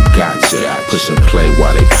like who got ya? Push and play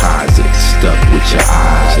while they pause it. Stuck with your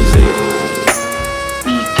eyes lit.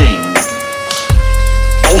 Think.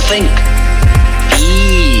 Don't think.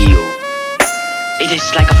 Feel. It is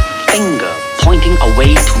like a finger pointing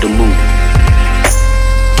away to the moon.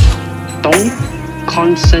 Don't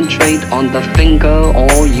concentrate on the finger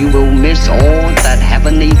or you will miss all that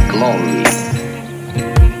heavenly glory.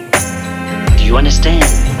 Do you understand?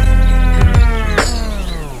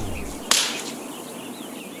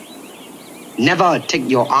 Never take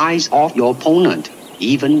your eyes off your opponent,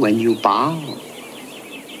 even when you bow.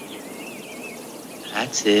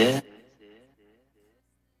 That's it.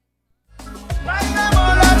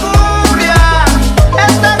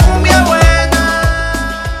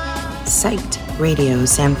 Psyched Radio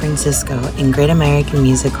San Francisco and Great American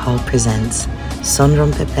Music Hall presents Son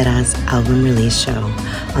Rompepera's album release show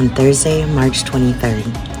on Thursday, March 23rd.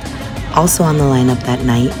 Also on the lineup that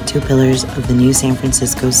night, two pillars of the new San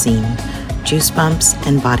Francisco scene, Juice Bumps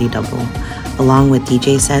and Body Double, along with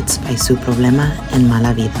DJ sets by Su Problema and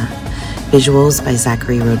Mala Vida. Visuals by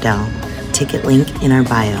Zachary Rodell. Ticket link in our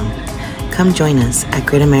bio. Come join us at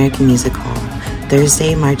Great American Music Hall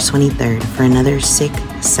Thursday, March 23rd for another sick,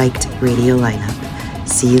 psyched radio lineup.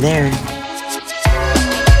 See you there.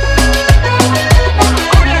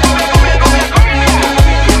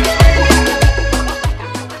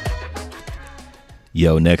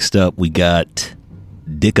 Yo, next up we got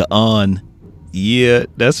Dicka On. Yeah,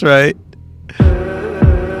 that's right.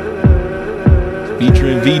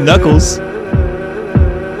 Featuring V Knuckles.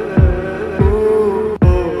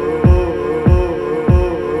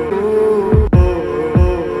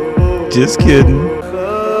 Just kidding.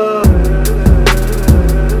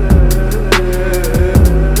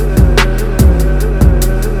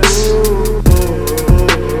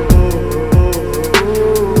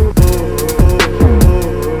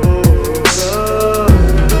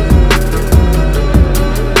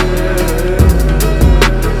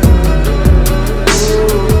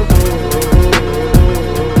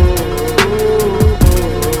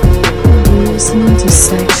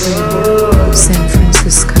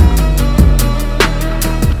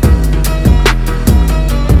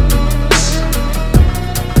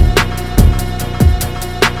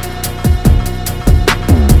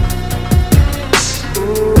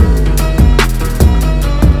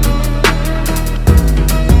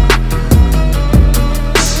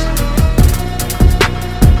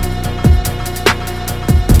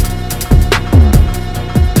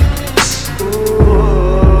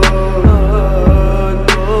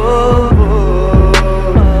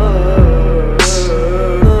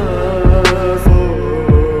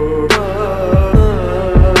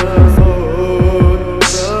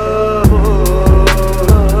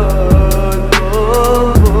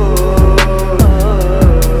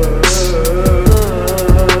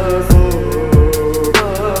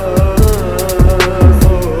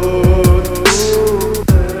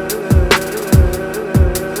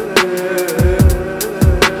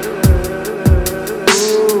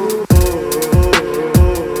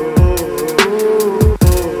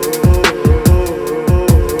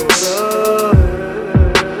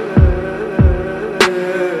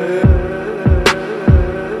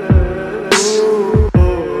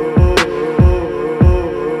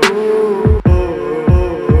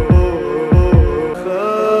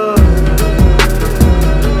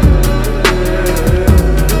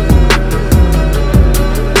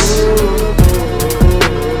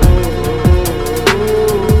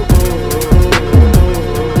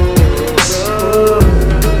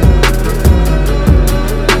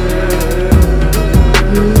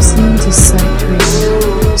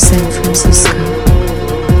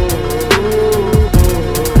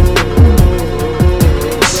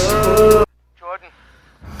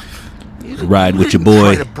 Ride With Your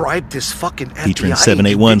Boy, Try to bribe this fucking FBI featuring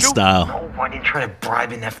 781 agent, did you? style. No, I didn't try to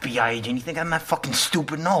bribe an FBI agent. You think I'm that fucking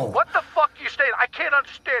stupid? No. What the fuck you saying? I can't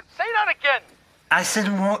understand. Say that again. I said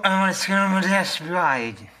I want to scam with the FBI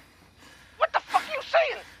agent. What the fuck are you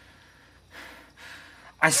saying?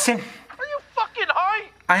 I said... Are you fucking high?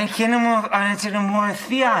 I can't more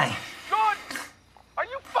FBI. Jordan, are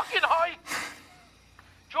you fucking high?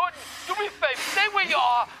 Jordan, do me a favor. Stay where you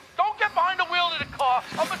are. Don't get behind the wheel of the car.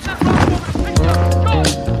 I'm gonna send Rob over to pick you up.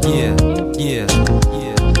 Jordan.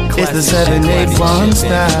 It's the 781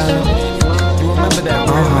 style. You remember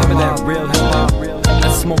that real hip-hop?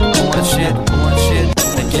 That smoke that shit.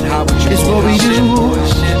 That get high with you. It's what we do.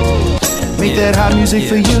 Make that hot music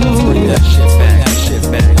for you. That shit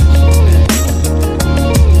back.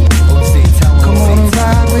 Come on and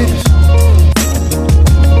ride with us.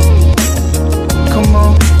 Come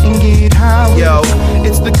on and get high with us. Yo,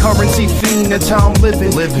 it's the currency fiend, that's how I'm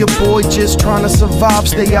living. Your boy just trying to survive,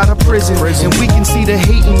 stay out of prison. And we can see the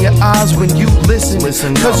hate in your eyes when you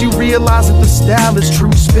listen. Cause you realize that the style is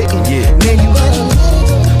true spitting. Man, you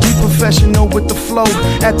professional with the flow.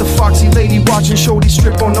 At the Foxy Lady watching Shorty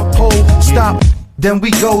strip on the pole. Stop. Then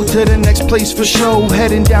we go to the next place for show.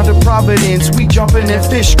 Heading down to Providence, we jumping in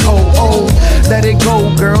Fish Cove. Oh, let it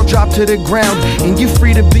go, girl, drop to the ground. And you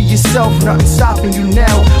free to be yourself, nothing stopping you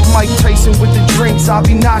now. Mike Tyson with the drinks, I'll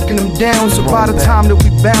be knocking them down. So by the time that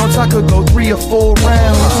we bounce, I could go 3 or 4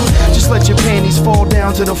 rounds. Just let your panties fall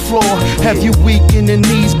down to the floor. Have you weak in the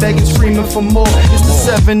knees, begging, screaming for more. It's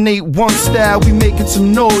the 781 style, we making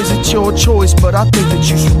some noise. It's your choice, but I think that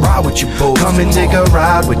you should ride with your boys. Come and take a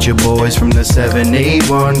ride with your boys from the 781.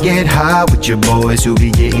 Get high with your boys who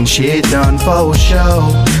be getting shit done for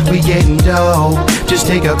show. We getting dough. Just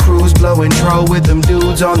take a cruise, blow intro with them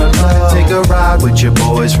dudes on the low. Take a ride with your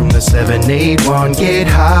boys from the 781. Get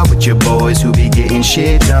high with your boys who be getting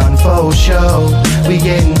shit done for show. We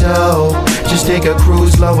getting dough. Just take a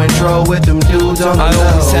cruise, low intro with them dudes on the low. I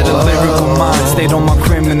always had a lyrical mind, stayed on my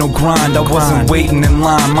criminal grind. I wasn't waiting in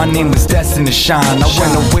line, my name was destined to shine. I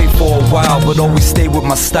went away for a while, but always stayed with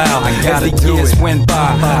my style. As the years went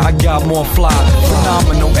by, I got more fly.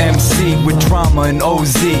 Phenomenal MC with drama and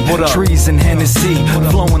OZ. Trees and Hennessy,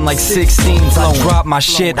 flowing like 16s. I drop my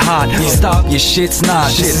shit hot, stop your shit's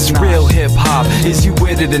not. This is real hip hop, is you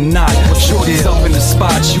with it or not? Shorty's up in the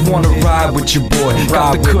spot, you wanna ride with your boy.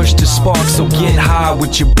 Got the kush to spark, so get high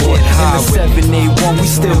with your boy. In the 781, we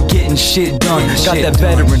still getting shit done. Got that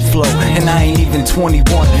veteran flow, and I ain't even 21.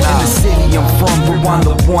 In the city I'm from, we're on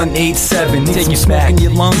the 187. Take you smoke in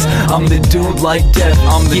your lungs, I'm the dude like death.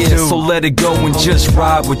 I'm the dude, so let it go and just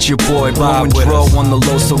ride with your boy. Blowing dro on the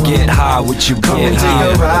low, so get high with your boy. Come and take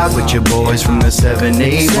a ride with your boys from the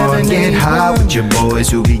 781. Get high with your boys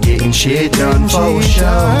who be getting shit done for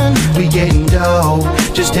show. We getting dough.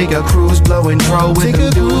 Just take a cruise, blow intro with them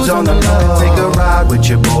dudes on the low. Take a ride with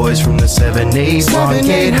your boys from the 781.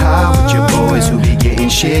 Get high with your boys who be getting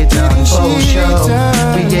shit done for show.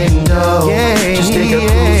 We getting dough. Just take a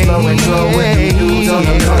cruise, blow intro with them dudes on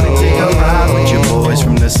the low. Take a ride with your boys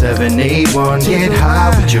from the 781. Get high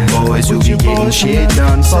with your boys who be getting shit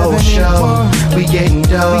done for show. We getting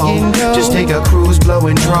dough. Just take a cruise, blow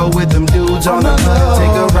intro with them dudes on the low.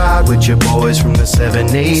 Take a ride with your boys from the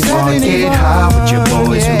 781. Get high with your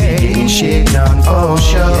boys who be getting shit done for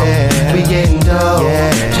show. We getting dough.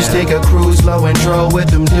 Just take a cruise, low intro with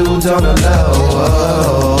them dudes on the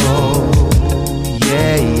low.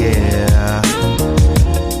 Yeah, yeah.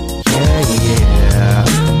 Yeah, yeah.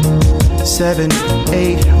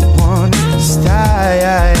 781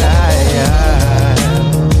 style.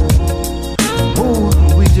 Ooh,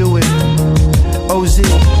 we do it. OZ,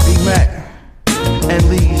 B-Mac, and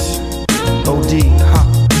Lee's OD, huh?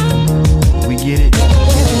 We get it.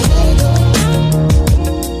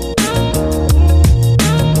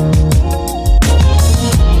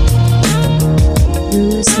 You're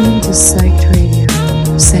listening to Psyched Radio,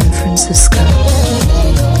 San Francisco.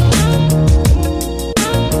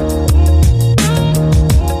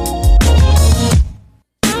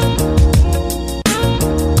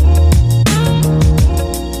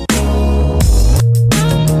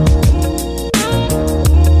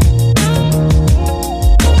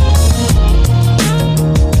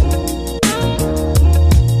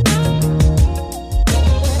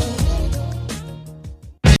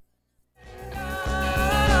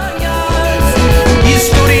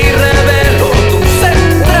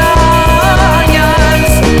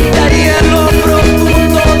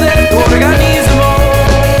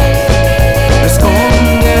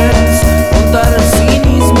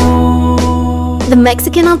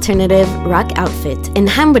 Mexican alternative rock outfit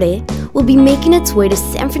Enjambre will be making its way to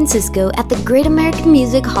San Francisco at the Great American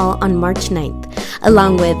Music Hall on March 9th,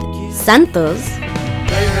 along with Santos,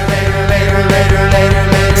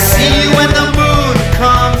 See you when the moon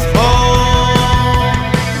comes home.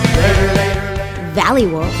 Valley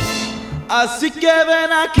Wolf, Así que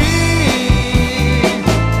ven aquí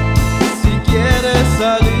si quieres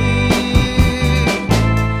salir.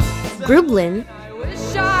 Grublin,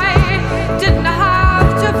 Didn't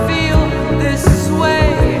have to feel this way.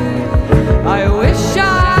 I wish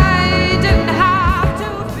I didn't have to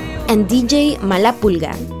feel. and DJ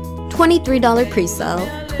Malapulga. $23 pre-sale,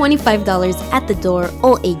 $25 at the door,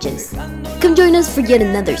 all ages. Come join us for yet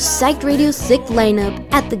another Psyched Radio Sick lineup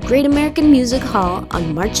at the Great American Music Hall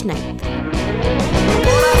on March 9th.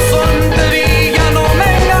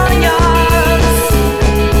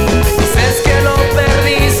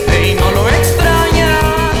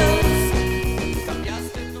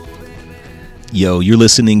 Yo, you're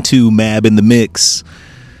listening to MAB in the Mix.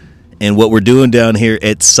 And what we're doing down here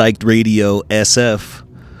at Psyched Radio SF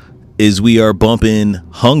is we are bumping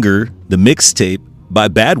Hunger, the mixtape by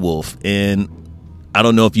Bad Wolf. And I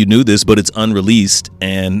don't know if you knew this, but it's unreleased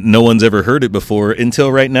and no one's ever heard it before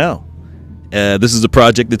until right now. This is a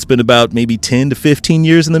project that's been about maybe 10 to 15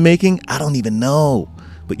 years in the making. I don't even know.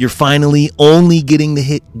 But you're finally only getting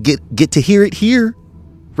to get to hear it here,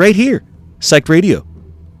 right here, Psyched Radio.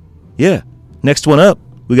 Yeah. Next one up,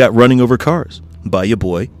 we got Running Over Cars by your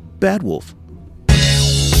boy, Bad Wolf.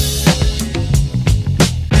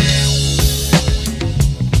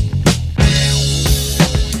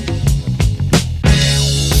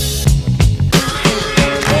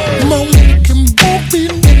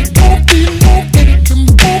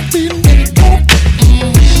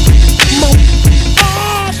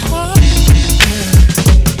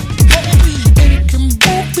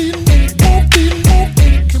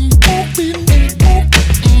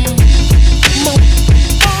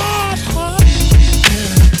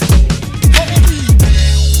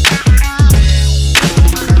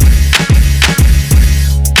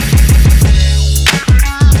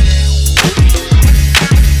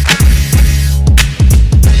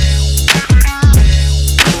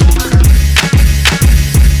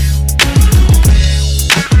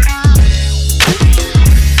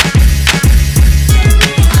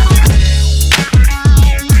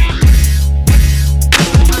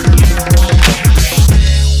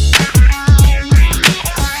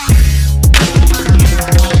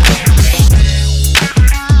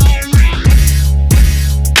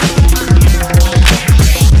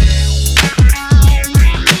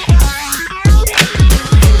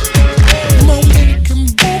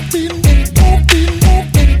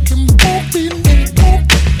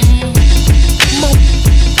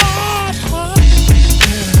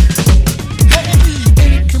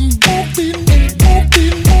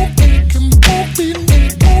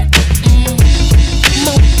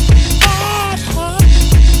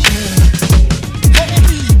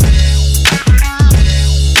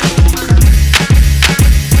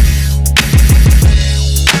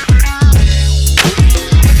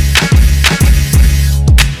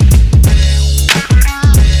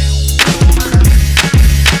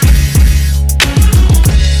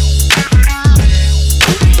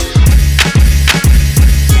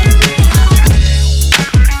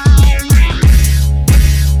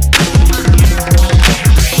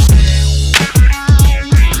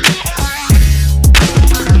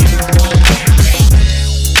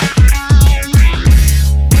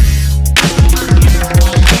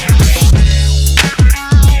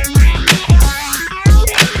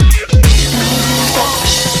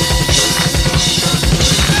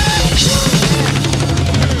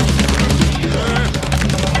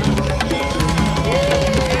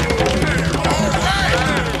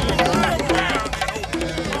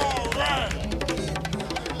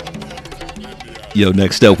 Yo,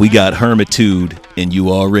 next up, we got Hermitude, and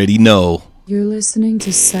you already know. You're listening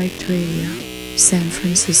to Psyched Radio, San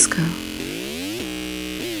Francisco.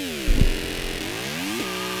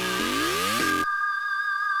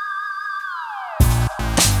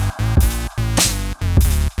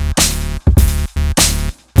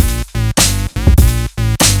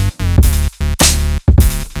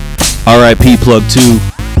 R.I.P. Plug 2,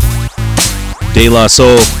 De La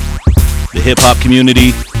Soul, the hip-hop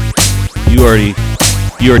community. You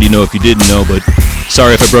already know if you didn't know, but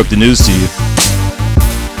sorry if I broke the news to you.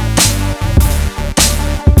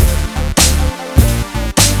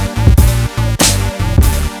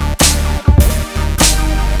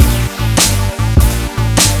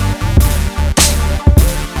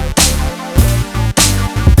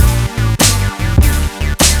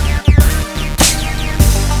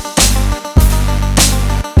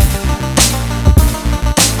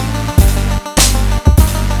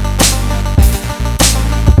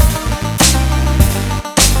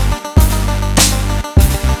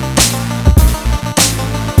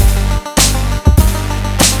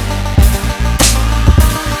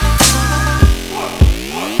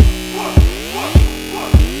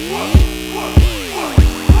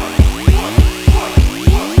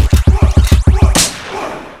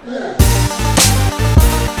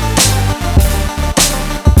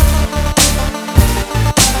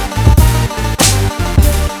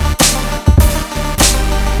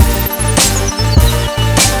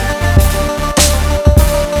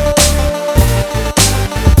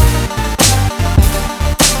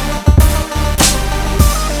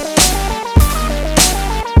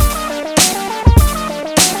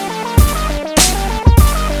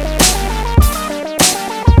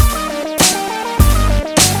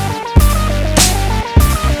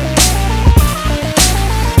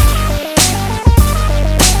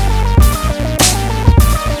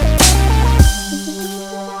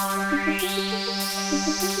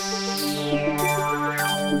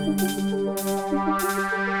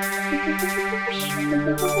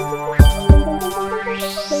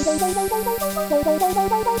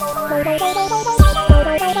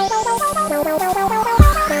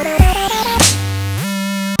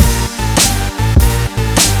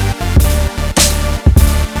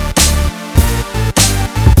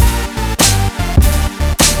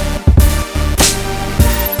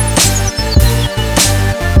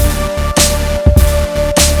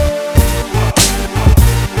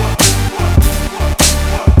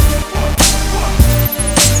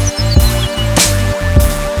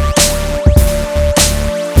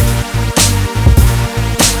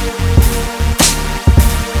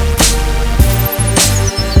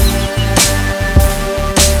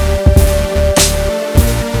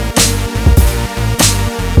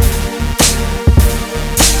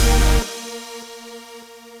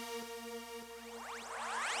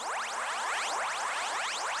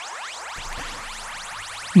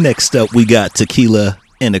 Next up, we got Tequila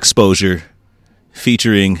and Exposure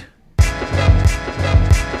featuring Got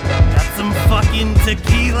some fucking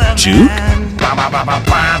tequila, Juke? man.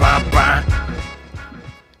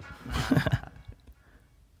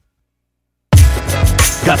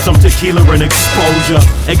 Got some tequila and exposure.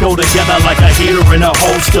 They go together like a heater and a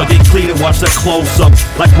holster. Get clean and watch the close up.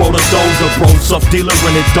 Like roll a dozer, bros up. Dealer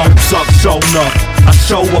and it don't suck, show enough. I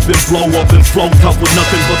show up and blow up and flow tough with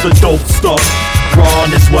nothing but the dope stuff.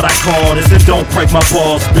 Rawness, what I call this, and don't break my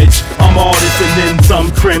balls, bitch. I'm artist and then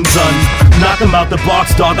some crimson. Knock 'em out the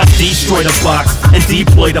box, dog, I destroy the box and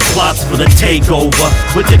deploy the plots for the takeover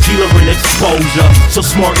with tequila and exposure. So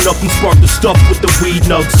smarten up and spark the stuff with the weed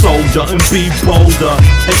nug soldier and be bolder.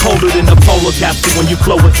 And colder than a polar capsule when you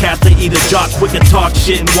blow a cat. They either jock quick and talk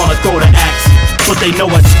shit and wanna throw the axe, but they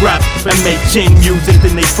know I scrap and make chin music.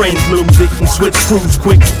 Then they friends lose it and switch crews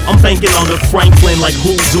quick. I'm banking on the Franklin like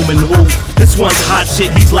who's zooming who. This one's hot shit,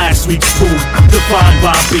 he's last week's pool. Defined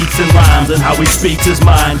by beats and rhymes and how he speaks his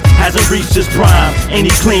mind. Hasn't reached his prime, ain't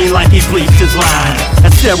he clean like he bleached his line.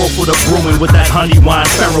 And sterile for the brewing with that honey wine,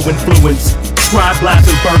 pharaoh influence. Scribe blast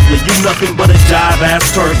in Berkeley, you nothing but a jive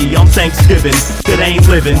ass turkey on Thanksgiving that ain't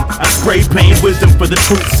living. I spray paint wisdom for the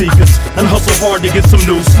truth seekers and hustle hard to get some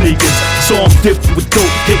new sneakers. So I'm dipped with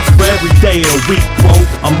dope kicks for every day of the week, bro.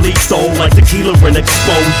 I'm lethal like tequila and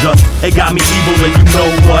exposure. It got me evil and you know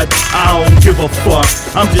what? I don't give a fuck.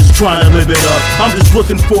 I'm just trying to live it up. I'm just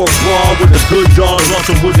looking for a broad with a good jaw and want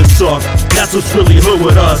some wood to suck. That's what's really hood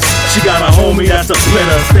with us. She got a homie that's a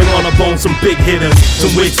splitter. They wanna bone some big hitters,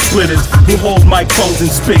 some wig splitters who hold microphones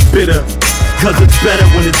and spit bitter. Cause it's better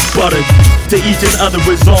when it's buttered. To each and other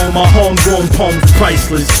his own, my homegrown poem's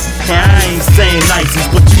priceless. And I ain't saying nices,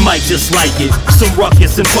 but you might just like it. Some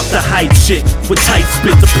ruckus and fuck the hype shit with tight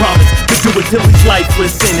spits. I promise to do it till he's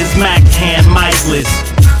lifeless and his Mac hand miceless.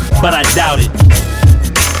 But I doubt it.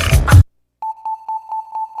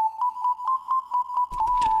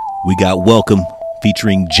 We got Welcome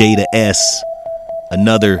featuring Jada S,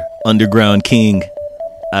 another underground king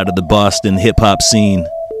out of the Boston hip-hop scene.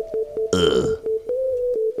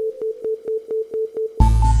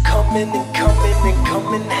 Come in and come in and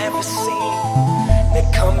come and have a seat. Now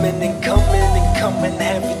come in and come in and come and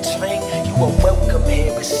have a drink. You are welcome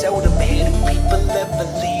here, but seldom here do people ever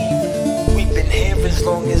leave. We've been here as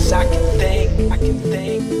long as I can think.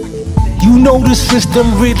 You know the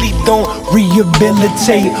system really don't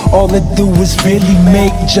rehabilitate. All it do is really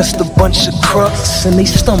make just a bunch of crooks, and they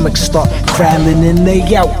stomachs start growling, and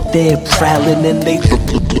they out there prowling, and they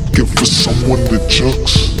looking for someone to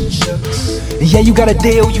jux. Yeah, you got a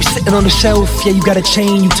deal, you sitting on the shelf. Yeah, you got a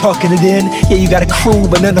chain, you talking it in. Yeah, you got a crew,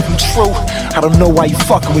 but none of them true. I don't know why you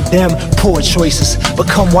fucking with them. Poor choices, but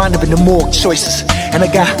come wind up in the morgue choices. And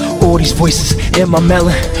I got all these voices in my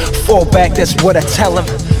melon. Fall back, that's what I tell them.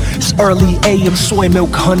 It's early AM, soy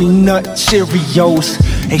milk, honey nut, Cheerios.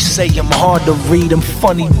 They say I'm hard to read, I'm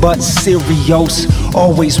funny but serious.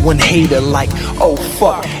 Always one hater like, oh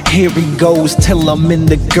fuck, here he goes. Till I'm in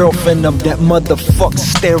the girlfriend of that motherfucker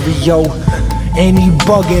stereo. And he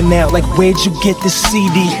bugging out like, where'd you get this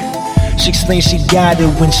CD? She explained she got it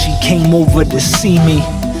when she came over to see me.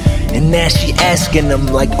 And now she asking him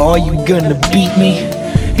like, are you gonna beat me?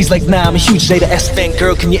 He's like, nah, I'm a huge Jada S fan,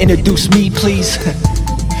 girl, can you introduce me please?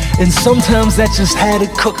 And sometimes that's just how the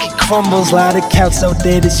cookie crumbles. Lot of counts out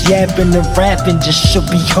there that's yapping and rapping, just should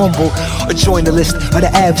be humble. Or join the list of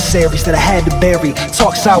the adversaries that I had to bury.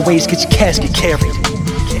 Talk sideways, get your casket carried.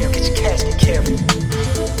 Get your casket carried.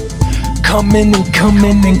 Come in and come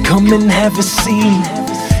in and come and have a seat.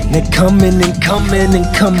 Now come in and come in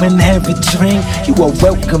and come and have a drink. You are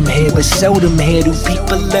welcome here, but seldom here do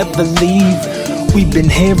people ever leave. We've been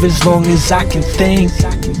here as long as I can think.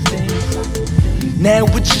 Now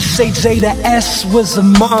would you say Jada S was a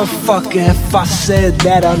motherfucker if I said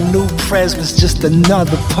that our new prez was just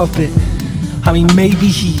another puppet? I mean, maybe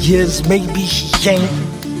he is, maybe he ain't.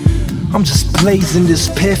 I'm just blazing this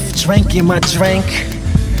piff, drinking my drink.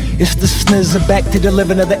 It's the snizzer back to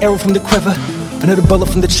deliver another arrow from the quiver, another bullet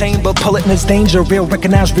from the chamber. Pull it and it's danger, real,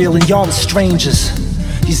 recognize real, and y'all are strangers.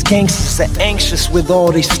 These gangsters are anxious with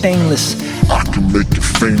all they stainless. I can make you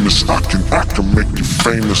famous, I can make you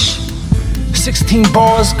famous. 16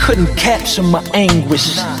 bars couldn't capture my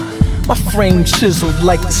anguish. My frame chiseled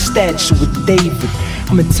like the statue of David.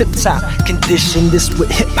 I'm in tip-top condition, this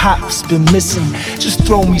what hip-hop's been missing. Just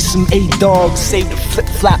throw me some A-dogs, save the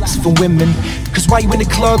flip-flops for women. Cause while you in the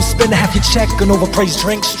club, spending half your check on overpriced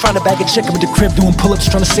drinks, trying to bag a chick up at the crib, doing pull-ups,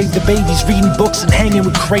 trying to save the babies, reading books and hanging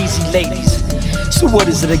with crazy ladies. So what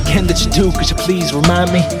is it again that you do, could you please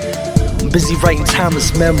remind me? I'm busy writing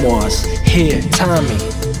timeless memoirs, here, Tommy.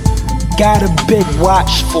 Got a big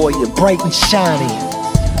watch for you, bright and shiny.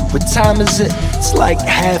 What time is it? It's like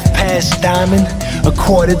 1/2 diamond.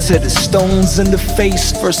 According to the stones in the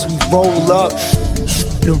face, first we roll up,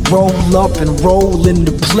 then roll up and roll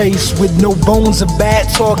into place with no bones of bad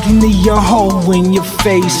talking to your hoe in your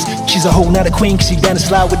face. She's a hoe, not a queen, cause she down to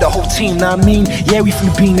slide with the whole team. Now I mean, yeah, we from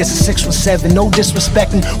the bean, that's a 617. No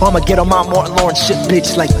disrespecting, or I'ma get on my Martin Lawrence shit,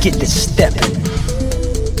 bitch, like get to stepping.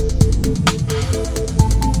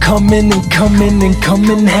 Come in and come in and come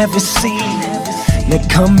and have a seat. Now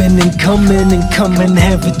come in and come in and come and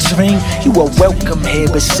have a drink. You are welcome here,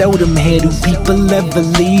 but seldom here do people ever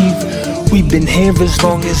leave. We've been here as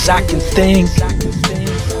long as I can think.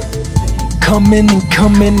 Come in and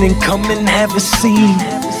come in and come and have a seat.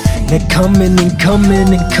 Now come in and come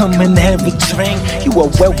in and come and have a drink. You are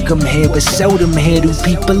welcome here, but seldom here do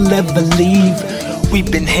people ever leave. We've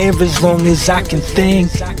been here as long as I can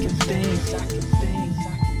think.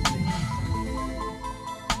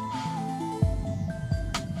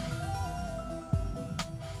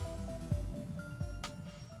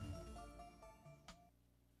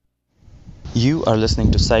 You are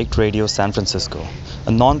listening to Psyched Radio San Francisco,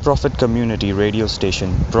 a non-profit community radio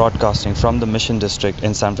station broadcasting from the Mission District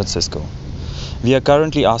in San Francisco. We are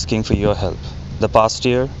currently asking for your help. The past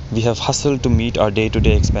year, we have hustled to meet our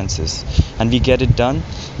day-to-day expenses, and we get it done,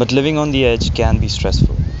 but living on the edge can be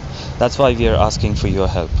stressful. That's why we are asking for your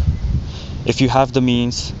help. If you have the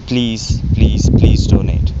means, please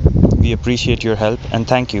donate. We appreciate your help and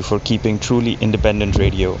thank you for keeping truly independent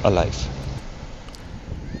radio alive.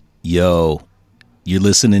 Yo, you're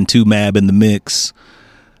listening to MAB in the Mix,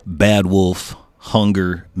 Bad Wolf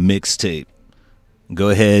Hunger mixtape. Go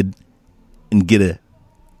ahead and get a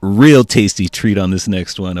real tasty treat on this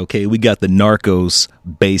next one, okay? We got the Narcos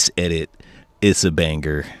bass edit. It's a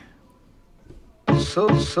banger.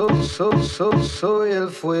 Soy el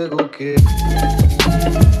fuego que...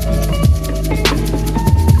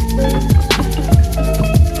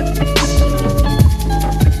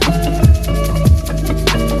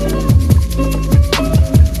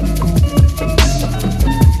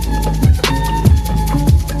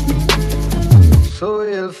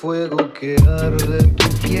 Soy el fuego que arde tu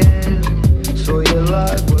piel, soy el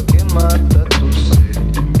agua que mata tu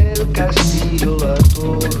sed, el castillo, la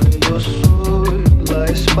torre, yo soy la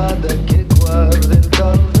espada que guarda el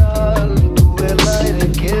caudal, tú el aire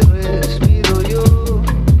que respiro yo,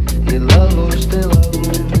 y la luz de la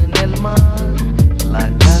luna en el mar, la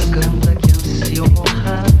garganta que ansío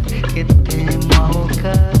mojar, que temo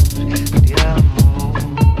ahogar de amor.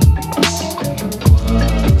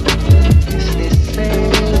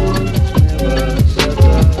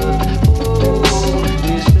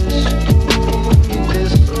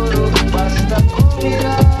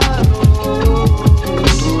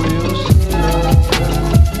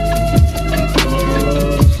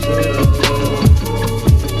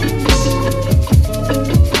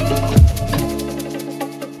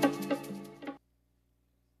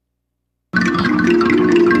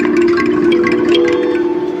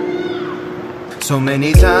 So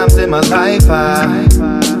many times in my life I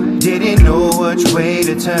didn't know which way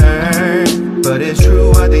to turn, but it's true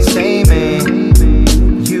what they say, man.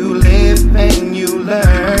 You live and you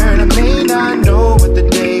learn. I may not know what the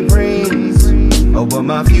day brings or what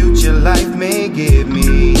my future life may give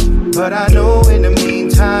me, but I know in the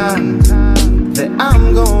meantime that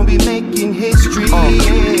I'm gonna be making history.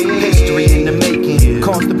 History in the making,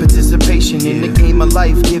 constant participation in the game of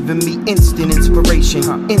life, giving me instant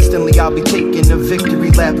inspiration. Instantly I'll be taking a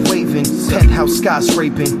victory lap waving, penthouse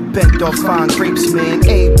skyscraping, bent off fine grapes, man.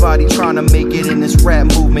 Everybody trying to make it in this rap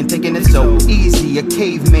movement, thinking it's so easy, a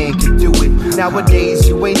caveman can do it. Nowadays,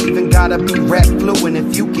 you ain't even gotta be rap fluent.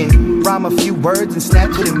 If you can rhyme a few words and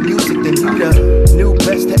snap to the music, then you the new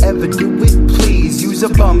best to ever do it. Please use a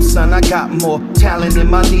bum, son. I got more talent in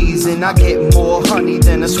my knees, and I get more honey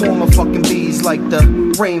than a swarm of fucking bees. Like the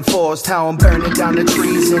rainforest, how I'm burning down the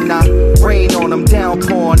trees, and I rain on them,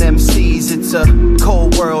 downpour on MCs. It's a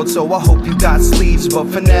cold world, so I hope you got sleeves. But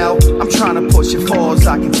for now, I'm trying to push it far as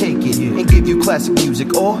I can take it and give you classic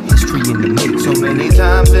music or history in the mix. So many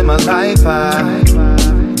times in my life I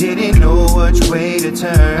didn't know which way to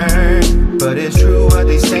turn, but it's true what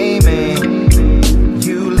they say, man.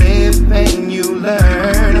 You live and you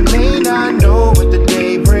learn. I may not know what the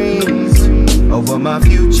day brings or what my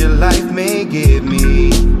future life may give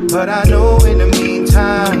me, but I know in the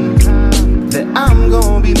meantime that I'm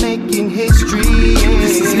gonna be making history.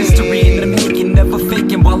 This is history in the making, never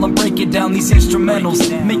faking while I'm breaking down these instrumentals.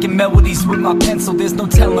 Making melodies with my pencil, there's no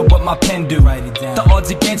telling what my pen do. The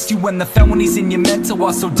odds against you when the felonies in your mental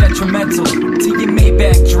are so detrimental to your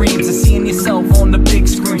MAB dreams of seeing yourself on the big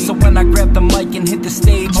screen. So when I grab the mic and hit the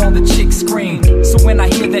stage, all the chicks scream. So when I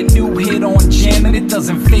hear that new hit on Jam, and it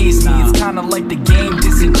doesn't faze me. It's kinda like the game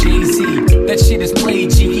dissing Jay-Z. That shit is play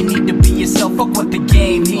G, you need to be yourself, fuck what the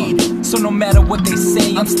game need. So no matter what they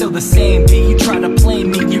say, I'm still the same. B, you try to play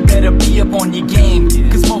me, you better be up on your game.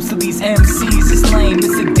 Cause most of these MCs is lame.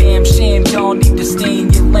 It's a damn shame, y'all need to stay in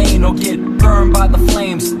your lane or get burned by the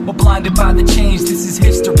flames or blinded by the change. This is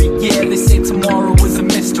history, yeah, they say tomorrow is a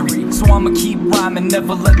mystery. So I'ma keep rhyming,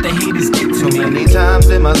 never let the haters get to me. So many times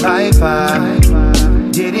in my life I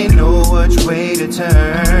didn't know which way to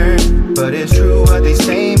turn, but it's true what they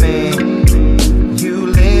say, man. You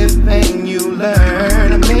live and you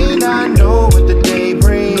learn. I may not know what the day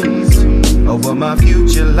brings or what my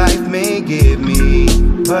future life may give me,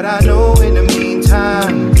 but I know in the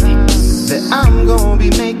meantime that I'm gonna be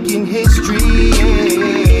making history.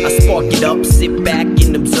 I spark it up, sit back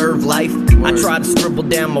and observe life. I try to scribble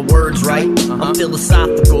down my words right. I'm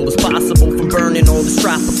philosophical as possible, from burning all this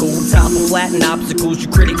tropical. Top of flatten obstacles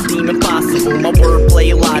your critics deem impossible. My wordplay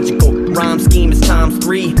illogical, rhyme scheme is times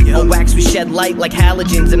 3. On wax we shed light like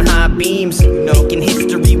halogens and high beams. Making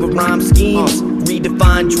history with rhyme schemes,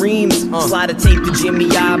 redefine dreams. Slide a tape to Jimmy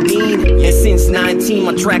Iovine. And since 19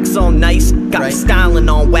 my tracks all nice. Got me styling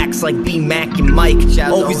on wax like B-Mac and Mike.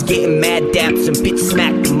 Always getting mad daps and bitch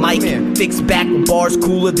smack the mic. Fix back with bars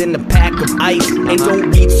cooler than a pack of ice. And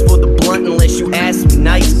don't reach for the blunt unless you ask me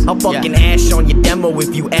nice. I'll fucking ash on your demo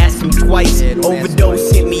if you ask me twice.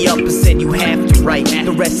 Overdose hit me up and said you have to write.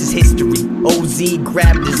 The rest is history. OZ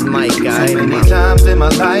grabbed his mic. So many times in my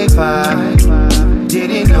life I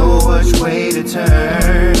didn't know which way to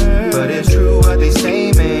turn, but it's true what they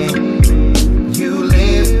say, man. You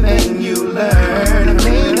live and you learn. I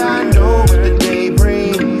may not know what the day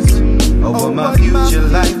brings or what my future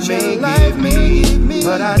life may give me,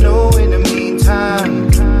 but I know in the meantime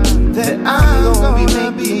that I'm gonna be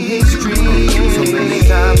making history. So many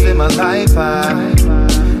times in my life I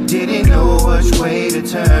didn't know which way to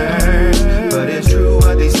turn, but it's true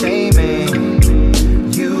what they say, man.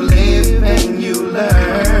 You live and you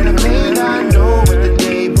learn. I may not know what the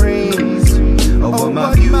day brings or what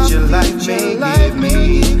my future life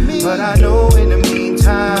may give me, but I know in the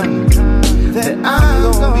meantime that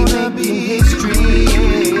I'm gonna be making history.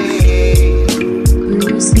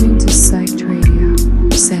 You're listening to Psyched Radio,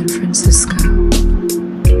 San Francisco.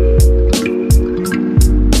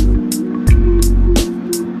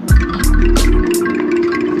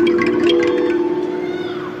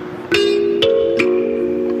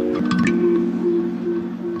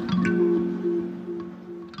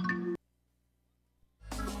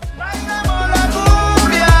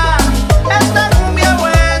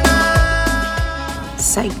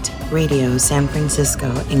 Psyched Radio San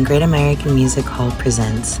Francisco and Great American Music Hall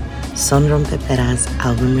presents Son Rompepera's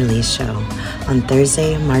album release show on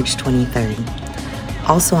Thursday, March 23rd.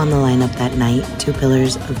 Also on the lineup that night, two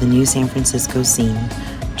pillars of the new San Francisco scene,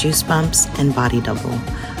 Juice Bumps and Body Double,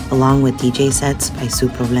 along with DJ sets by Su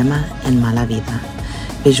Problema and Mala Vida.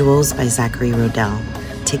 Visuals by Zachary Rodell.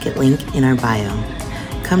 Ticket link in our bio.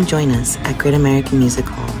 Come join us at Great American Music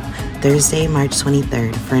Hall Thursday, March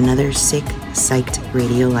 23rd for another sick, psyched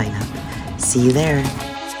radio lineup. See you there.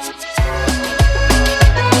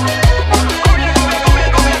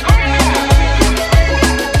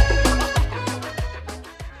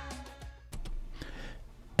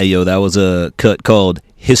 Hey, yo, that was a cut called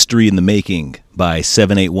History in the Making by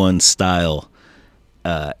 781 Style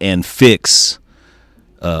and Fix.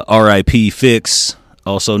 R.I.P. Fix,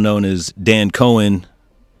 also known as Dan Cohen.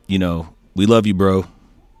 You know, we love you, bro.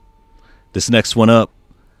 This next one up,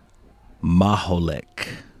 Maholek.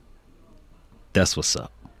 That's what's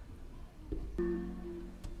up.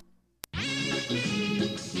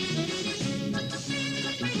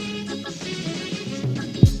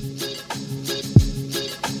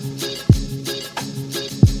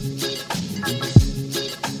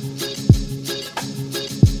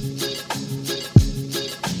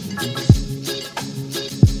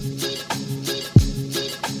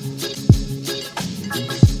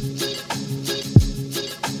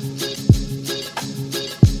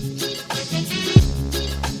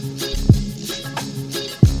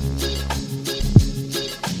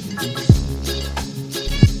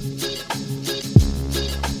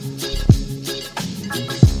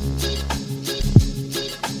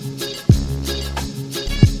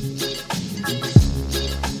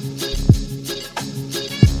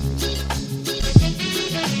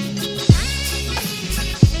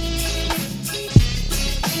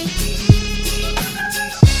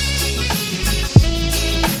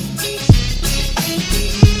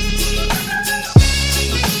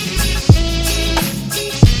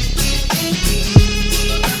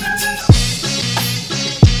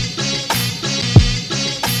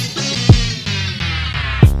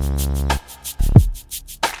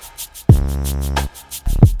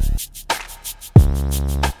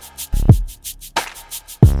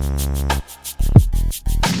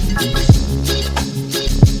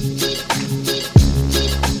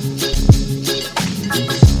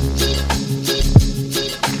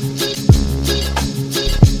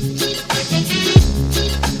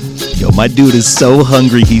 My dude is so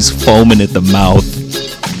hungry, he's foaming at the mouth.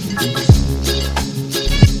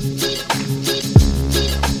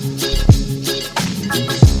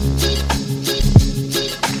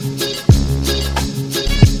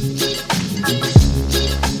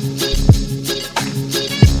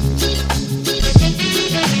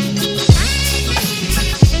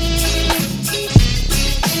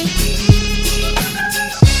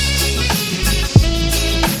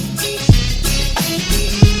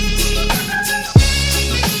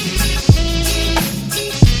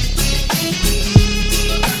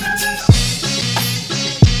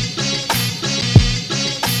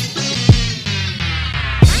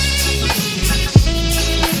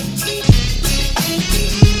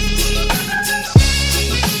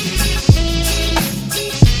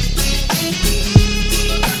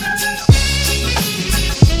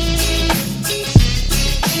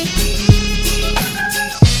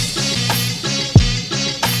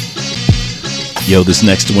 Yo, this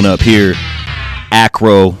next one up here,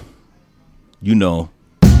 Acro, you know,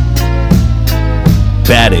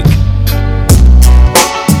 Batic.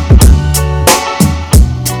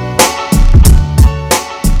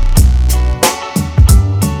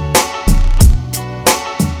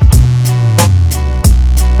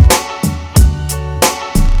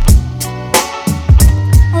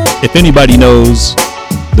 If anybody knows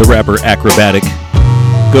the rapper Acrobatic,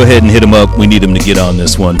 go ahead and hit him up. We need him to get on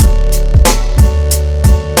this one.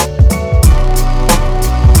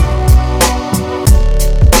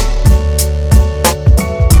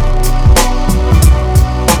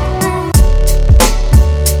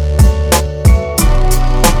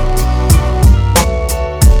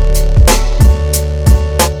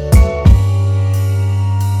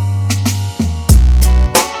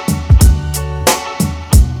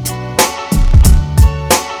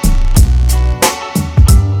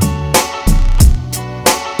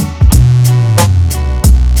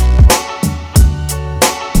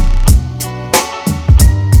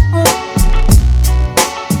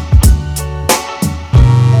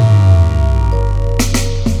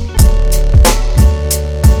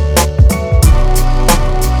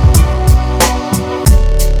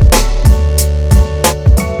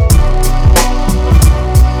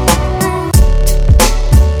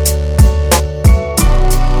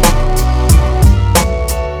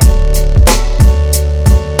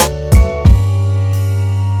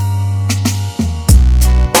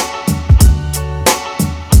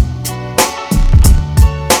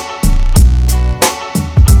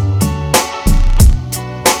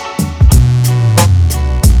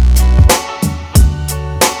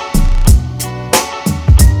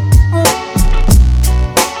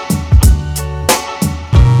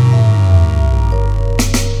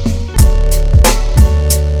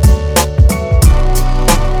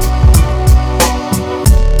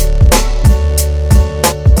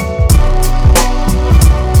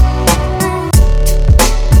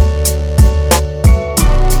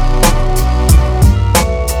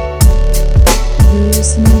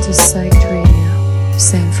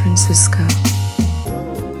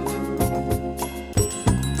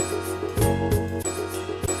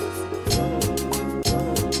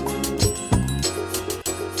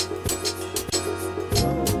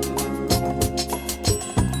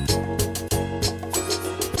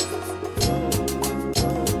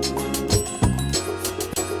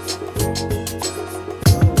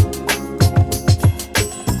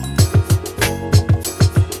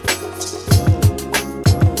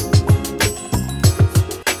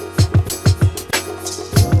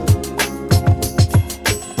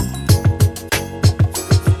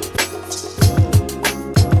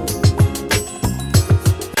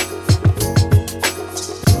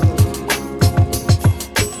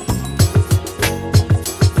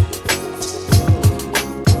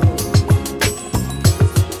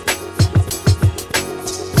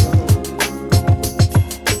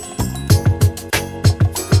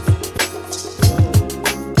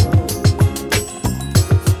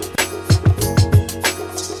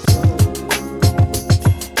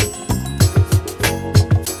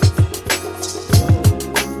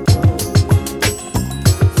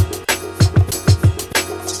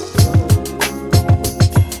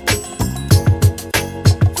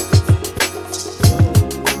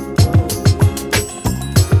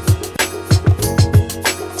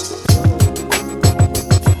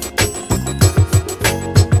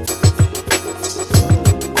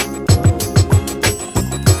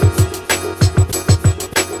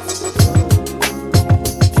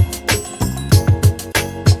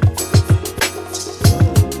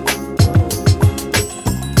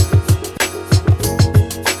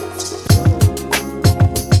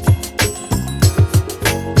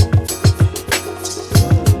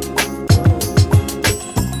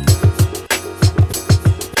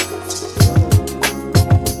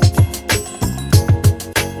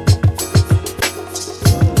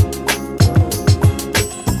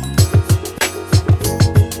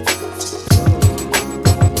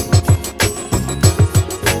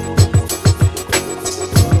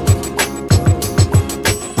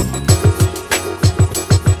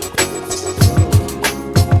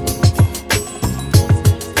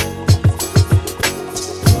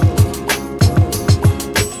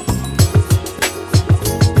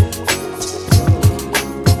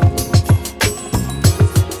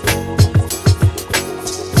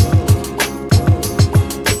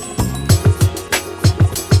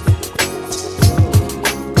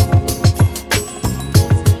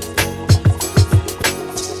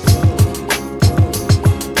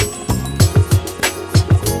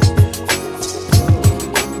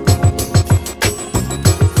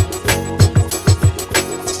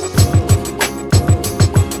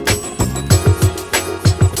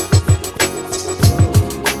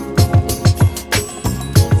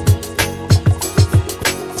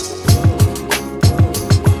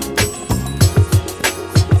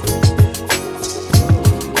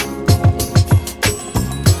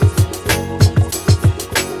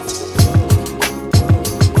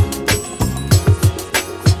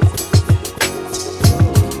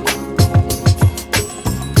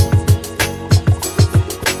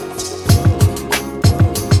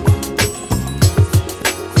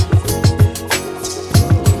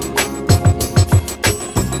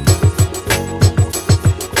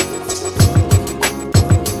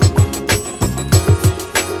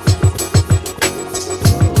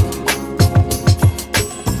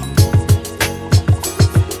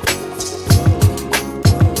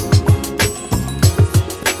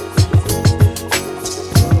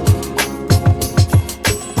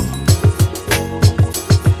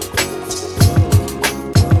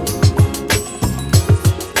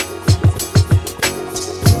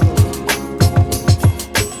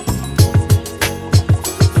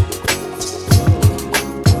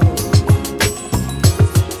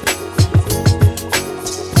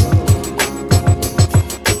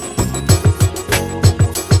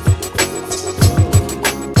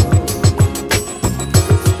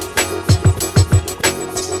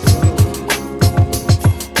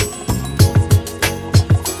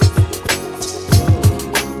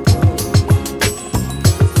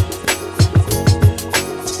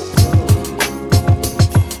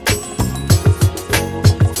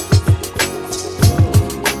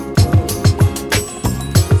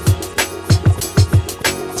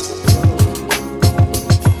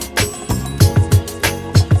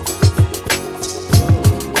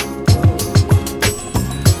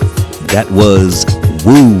 That was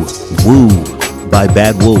Woo Woo by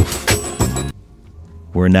Bad Wolf.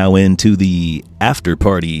 We're now into the after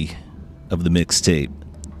party of the mixtape.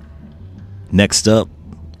 Next up,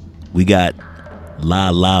 we got La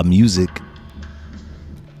La Music.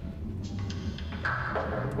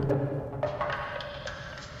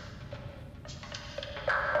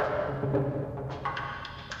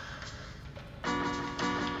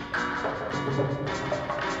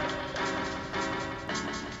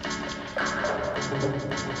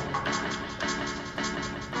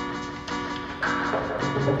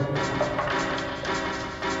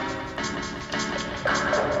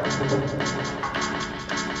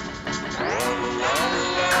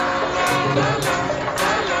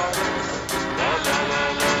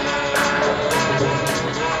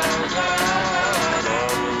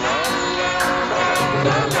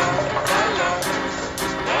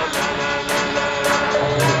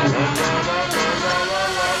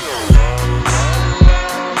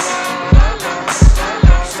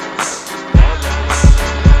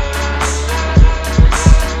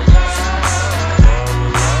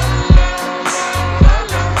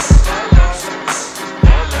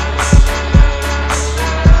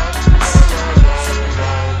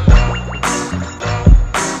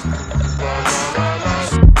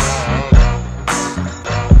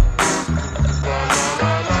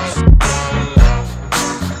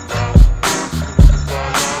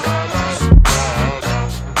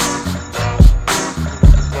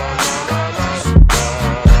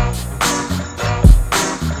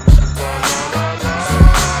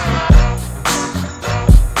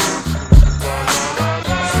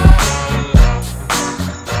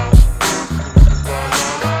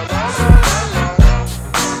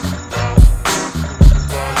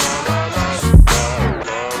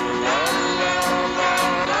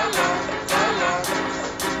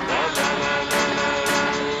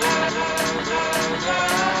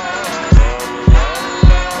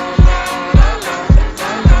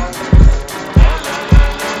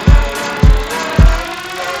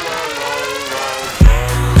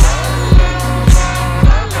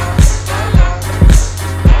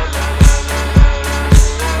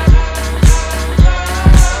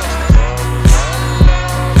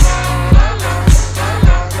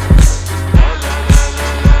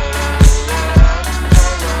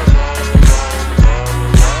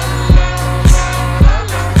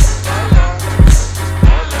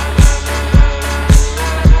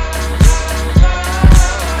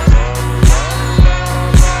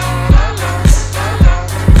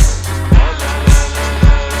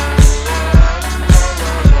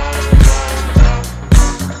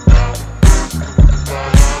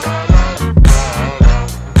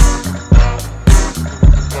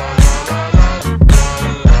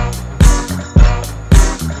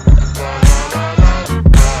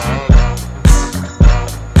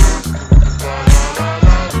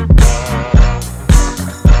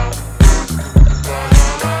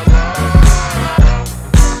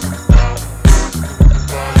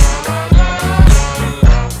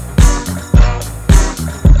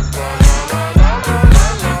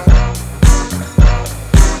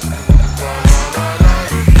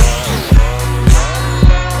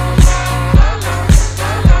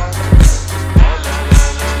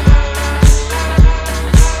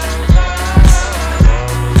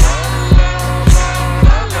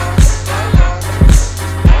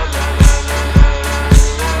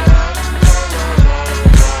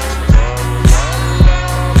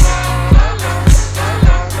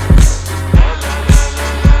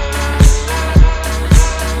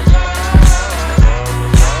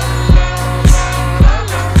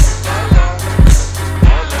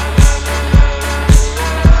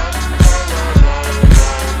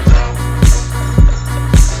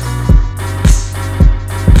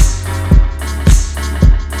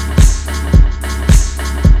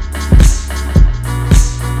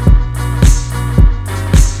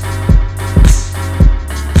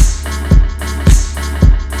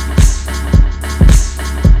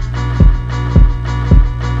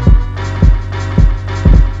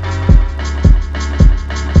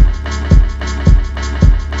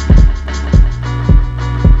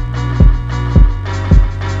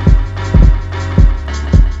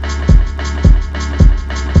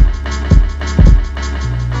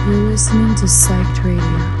 listening to Psyched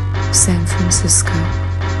Radio, San Francisco.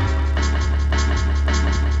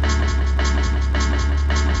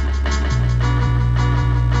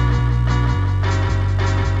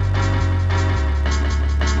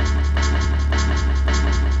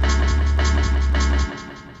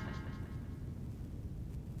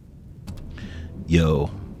 Yo,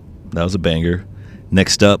 that was a banger.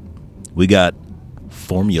 Next up, we got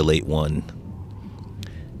formulate one.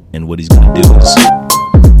 And what he's going to do is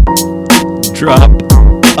drop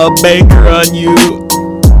a banger on you.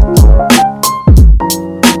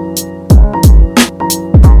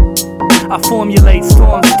 I formulate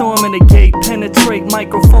storm in the gate, penetrate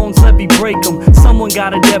microphones, let me break them. Someone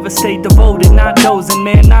gotta devastate, devoted, not dozing,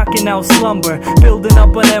 man, knocking out slumber. Building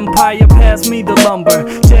up an empire, pass me the lumber.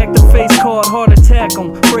 Jack the face card, heart attack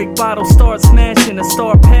 'em. Break bottles, start smashing, a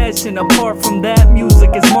start passion. Apart from that,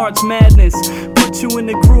 music is March Madness. Put you in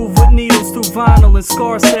the groove with needles through vinyl and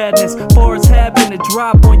scar sadness. Bars happen to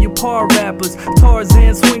drop on you par rappers.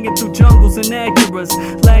 Tarzan swinging through jungles and Acuras.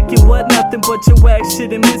 Lacking what? Nothing but your whack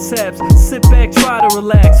shit and mishaps. Sit back, try to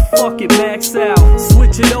relax, fuck it, max out.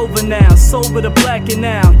 Switch it over now, sober to blacking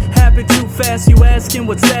out. Happen too fast, you asking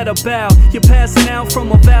what's that about? You're passing out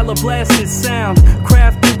from a valor blasted sound.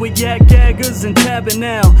 Crafted with yak gaggers and tabbing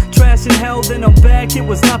out. Trash and hell, then I'm back, it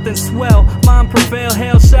was nothing swell. Mind prevail,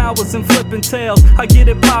 hail showers and flipping tails. I get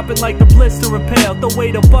it popping like the blister repel. The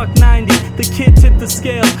weight of $1.90, the kid tipped the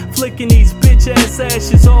scale. Flicking these bitch ass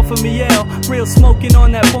ashes off of me, L. Real smoking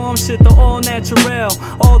on that bomb shit, the all natural.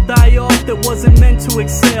 All die off that wasn't meant to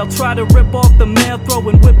excel. Try to rip off the mail,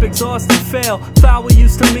 throwing whip exhaust and fail. Foul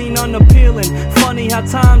used to mean unappealing. Funny how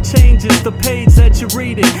time changes the page that you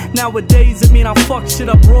read it. Nowadays it mean I fuck shit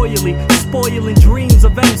up royally. Spoiling dreams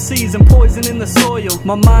of MCs and poisoning the soil.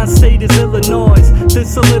 My mind state is Illinois.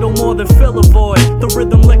 This a little more than fill a void. The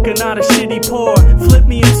rhythm liquor, not a shitty pour. Flip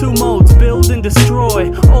me in two modes, build and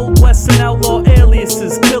destroy. Old Western outlaw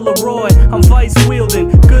aliases, Killer Roy. I'm vice wielding,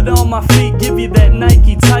 good on my feet, give you that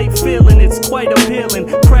Nike tight feeling. It's quite appealing.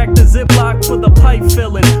 Crack the ziplock for the pipe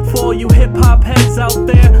filling. For all you hip hop heads out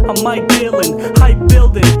there, I'm Mike Dillon, hype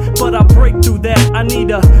building, but I break through that. I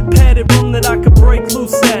need a padded room that I could break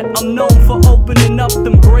loose at. I'm known for opening up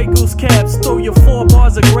them Grey Goose caps. Throw your 4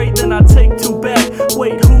 bars of great, then I take 2 back.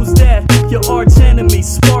 Wait, who's that? Your arch enemy,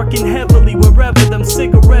 sparking heavily wherever them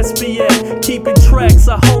cigarettes be at. Keeping tracks,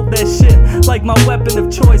 I hold that shit like my weapon of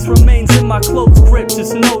choice remains in my close grip.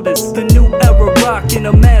 Just notice the new era rocking,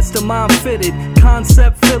 a mastermind fitted.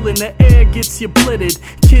 Concept filling, the air gets you blitted.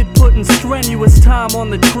 Kid putting strenuous time on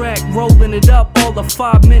the track, rolling it up all of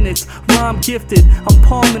 5 minutes. Rhyme gifted, I'm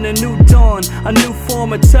palming a new dawn, a new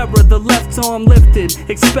form of terror, the left arm lifted.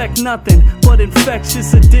 Expect nothing but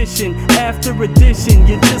infectious addition after addition.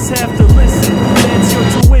 You just have to listen, that's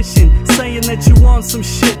your tuition. Saying that you want some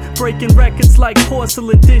shit, breaking records like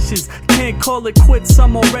porcelain dishes. Can't call it quits,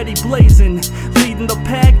 I'm already blazing. Leading the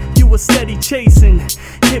pack, you were steady chasing.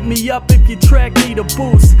 Hit me up if your track need a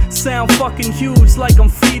boost. Sound fucking huge like I'm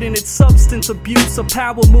feeding it substance abuse. A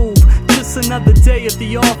power move, just another day at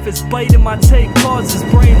the office. Biting my tape causes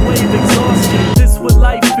brainwave exhaustion. This would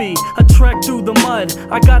life be, a trek through the mud.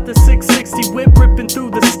 I got the 660 whip ripping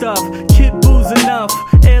through the stuff. Kid booze enough,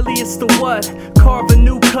 alias the what? Carve a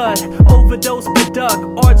new cut, overdose product.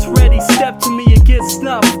 Arch ready, step to me and get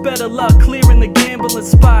snuffed. Better luck, clearing the gambling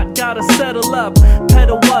spot. Gotta settle up,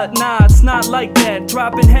 pedal what? Nah, it's not like that.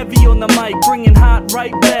 Dropping heavy on the mic, bringing hot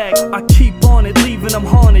right back. I keep on it, leaving them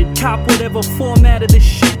haunted. Cop whatever format of this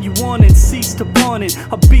shit you wanted, cease to pawn it.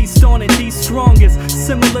 A beast on it, the strongest.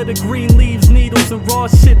 Similar to green leaves, needles, and raw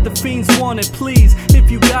shit the fiends want it. Please, if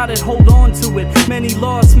you got it, hold on to it. Many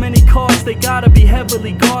lost, many cars, they gotta be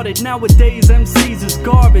heavily guarded. Nowadays, MCs is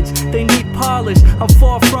garbage, they need polish. I'm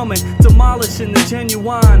far from it, demolishing the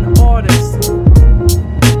genuine artist.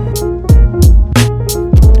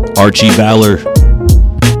 Archie Valor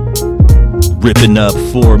ripping up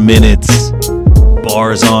 4 minutes,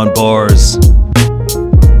 bars on bars.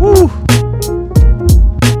 Woo!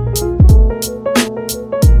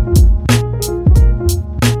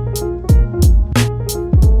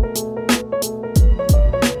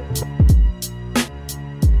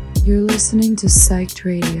 You're listening to Psyched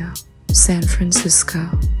Radio, San Francisco.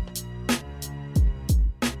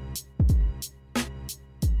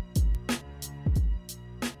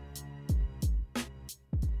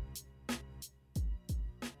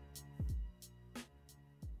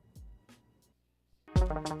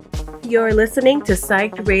 You're listening to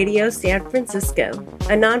Psyched Radio San Francisco,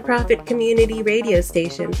 a nonprofit community radio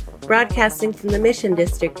station broadcasting from the Mission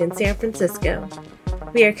District in San Francisco.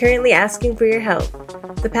 We are currently asking for your help.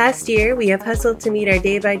 The past year, we have hustled to meet our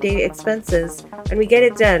day-by-day expenses, and we get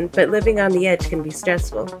it done, but living on the edge can be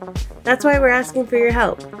stressful. That's why we're asking for your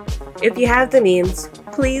help. If you have the means,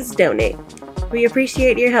 please donate. We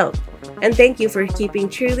appreciate your help, and thank you for keeping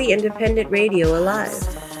truly independent radio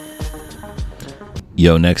alive.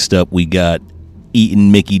 Yo, next up we got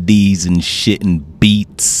Eating Mickey D's and Shitting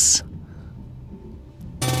Beats.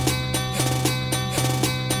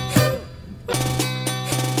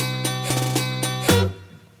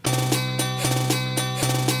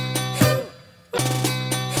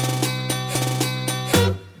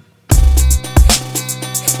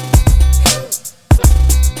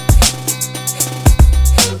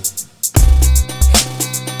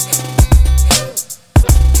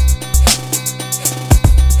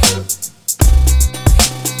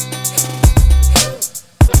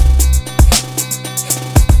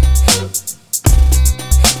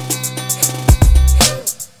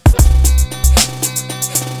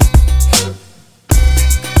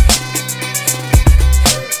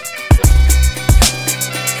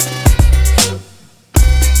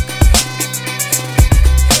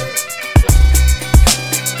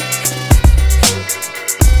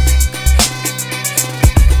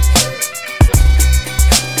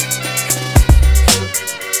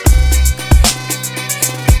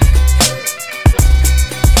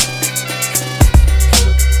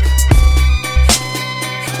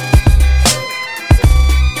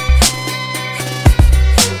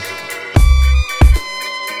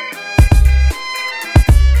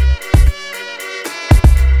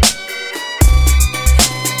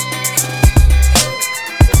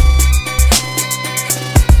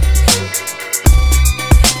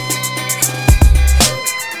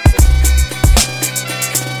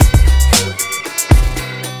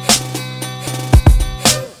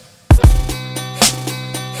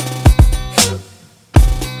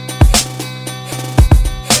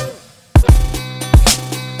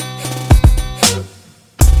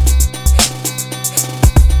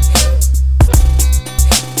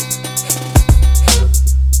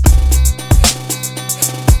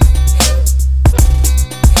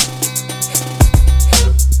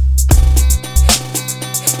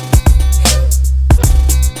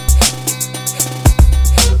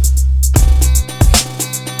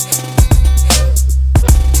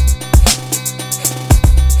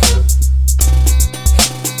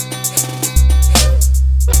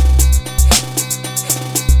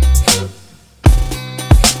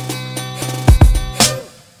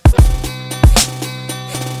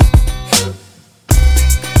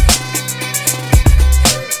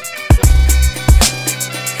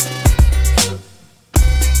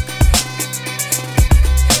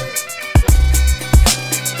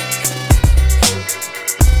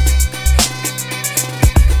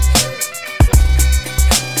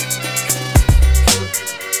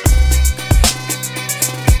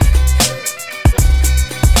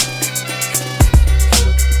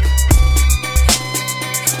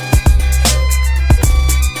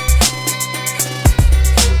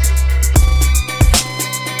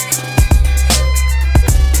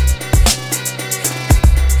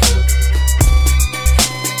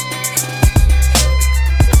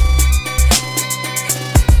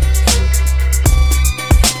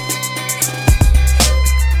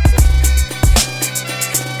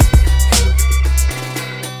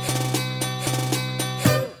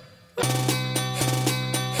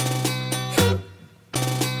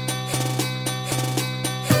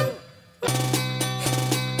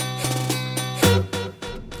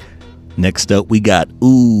 Next up, we got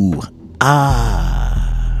Ooh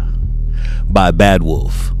Ah by Bad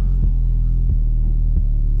Wolf.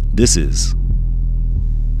 This is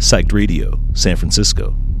Psyched Radio, San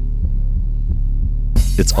Francisco.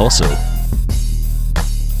 It's also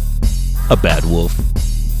a Bad Wolf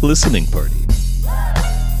listening party.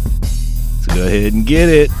 So go ahead and get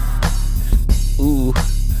it. Ooh.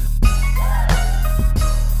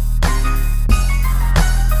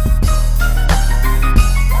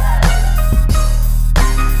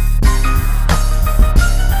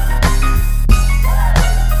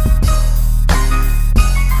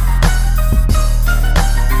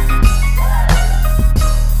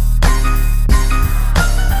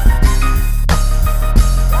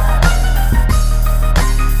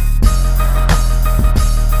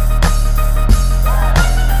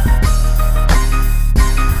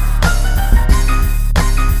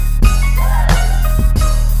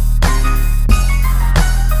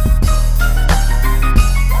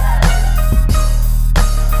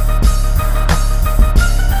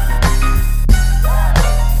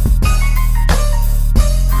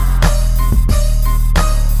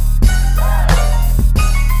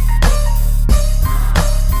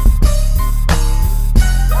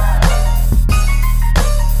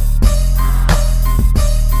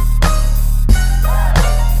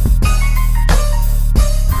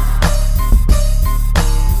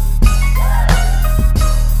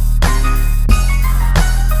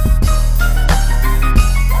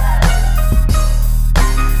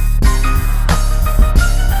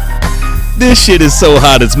 This shit is so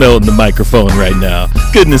hot it's melting the microphone right now.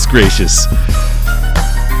 Goodness gracious.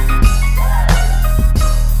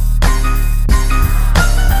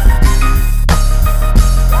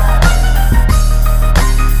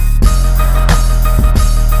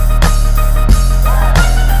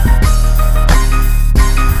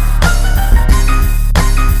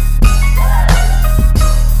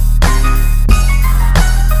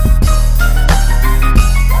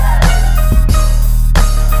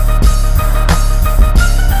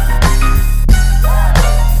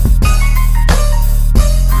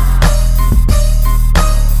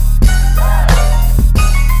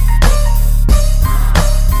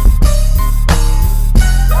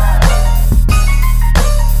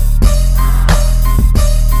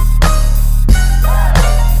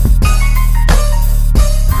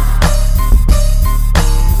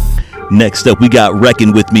 Next up, we got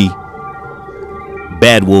Reckon With Me,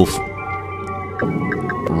 Bad Wolf,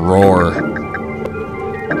 Roar.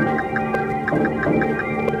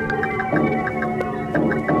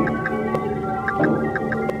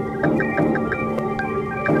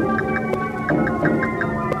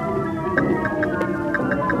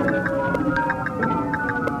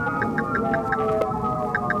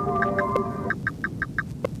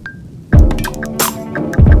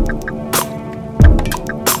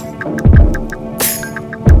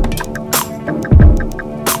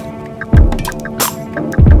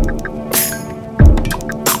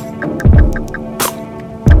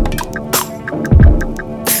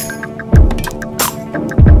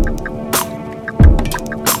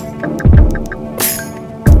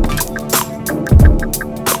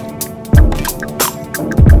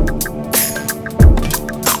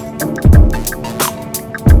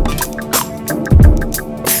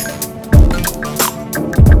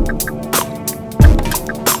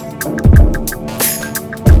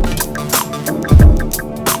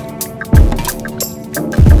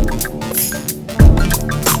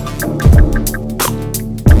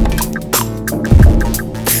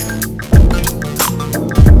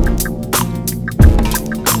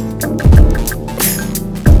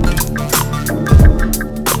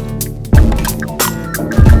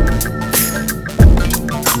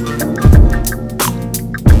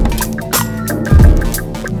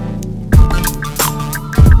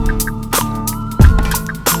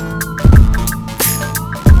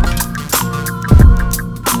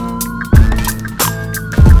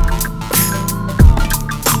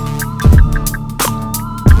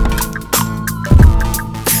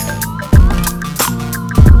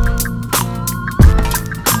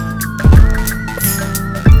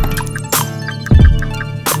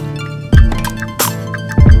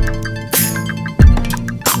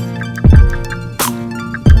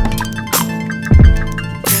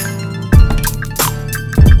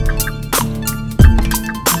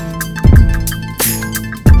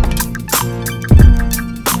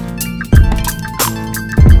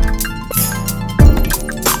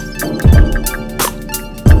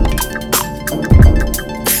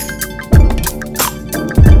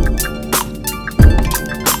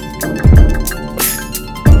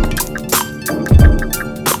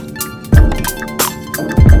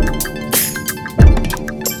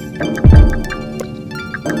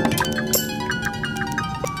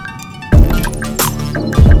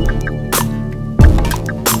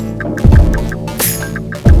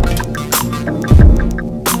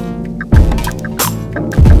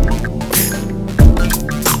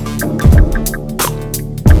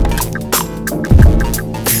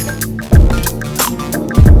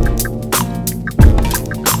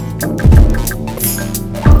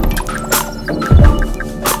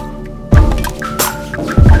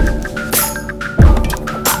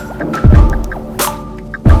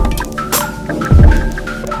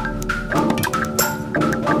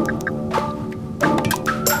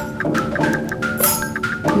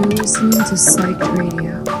 to Psych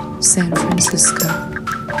Radio, San Francisco.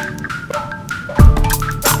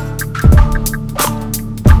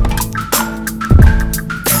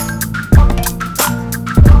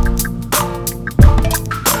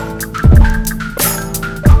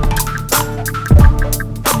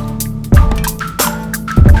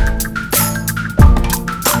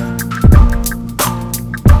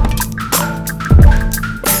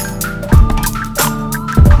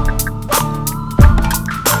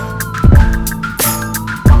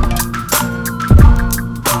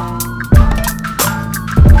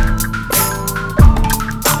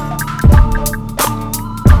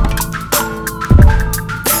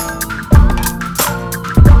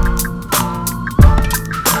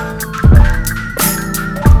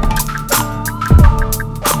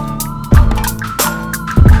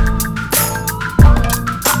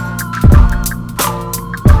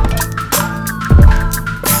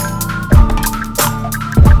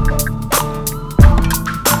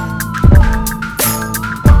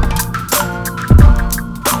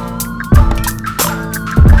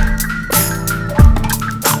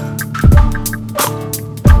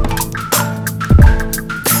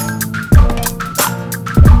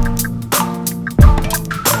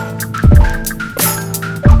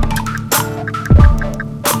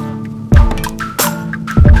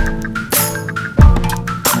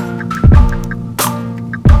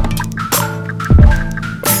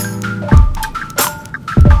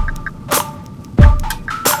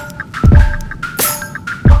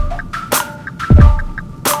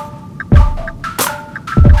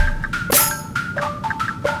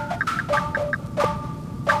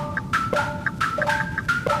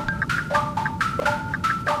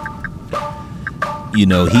 You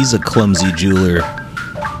know, he's a clumsy jeweler.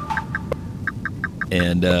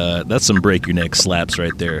 And that's some break your neck slaps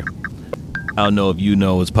right there. I don't know if you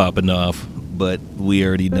know what's popping off, but we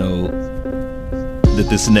already know that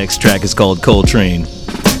this next track is called Coltrane.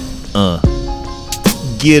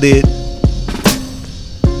 Get it?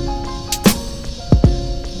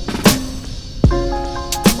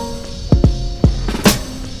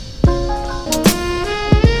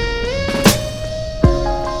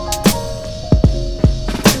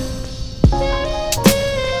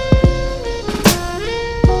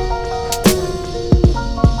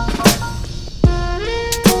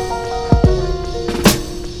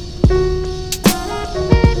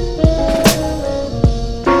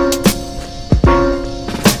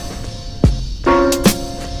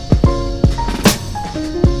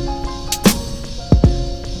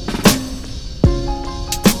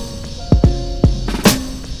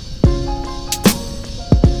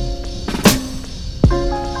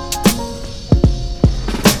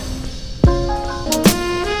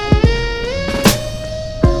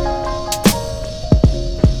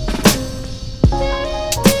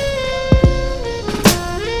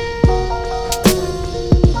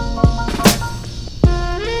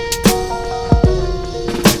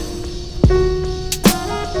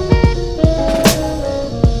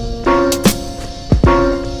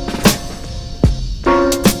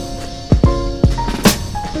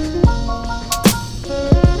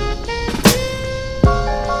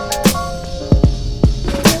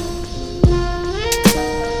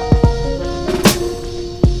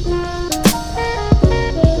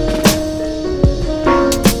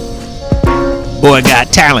 Boy got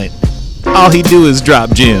talent. All he do is drop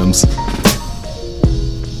gems.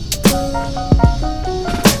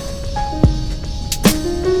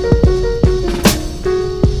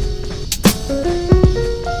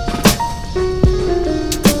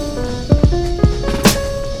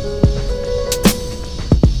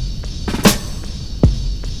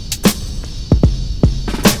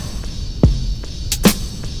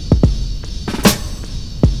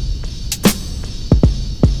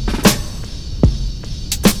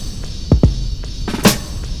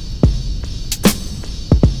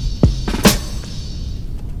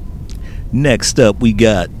 Next up, we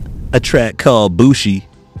got a track called Bushi.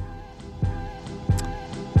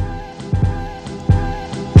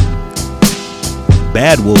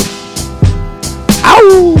 Bad Wolf.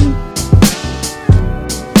 Ow!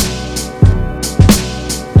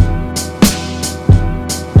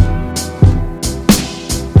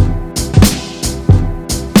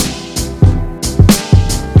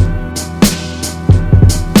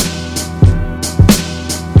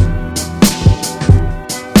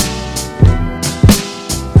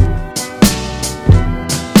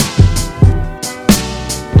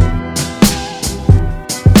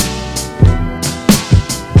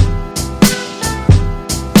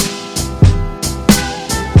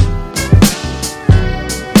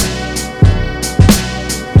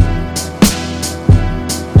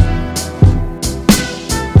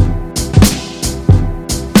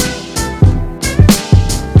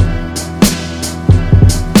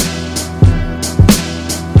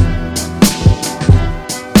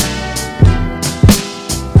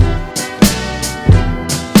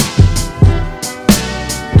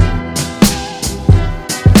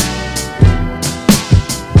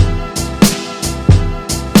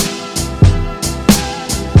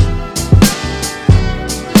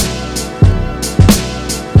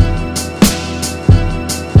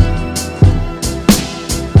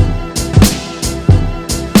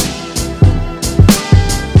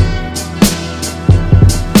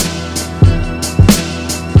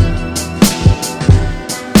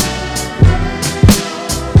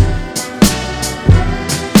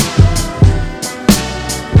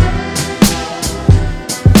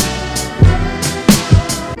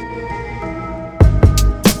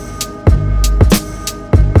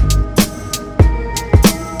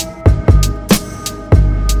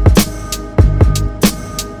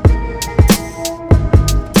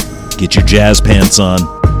 Get your jazz pants on.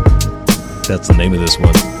 That's the name of this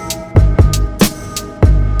one.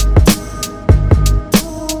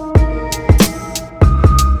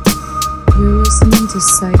 You're listening to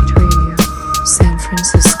Psyched Radio, San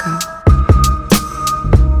Francisco.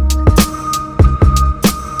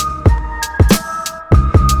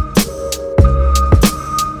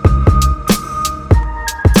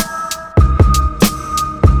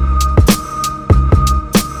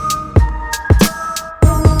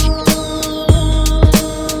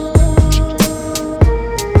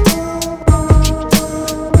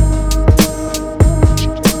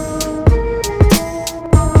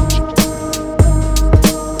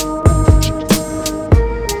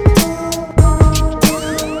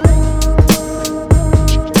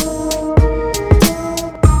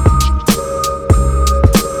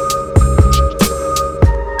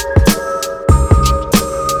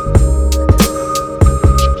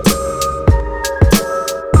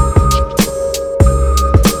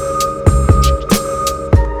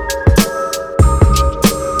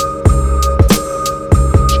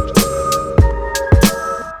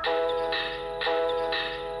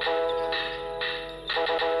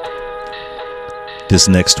 This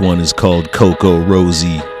next one is called Coco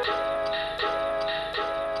Rosie.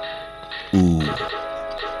 Ooh.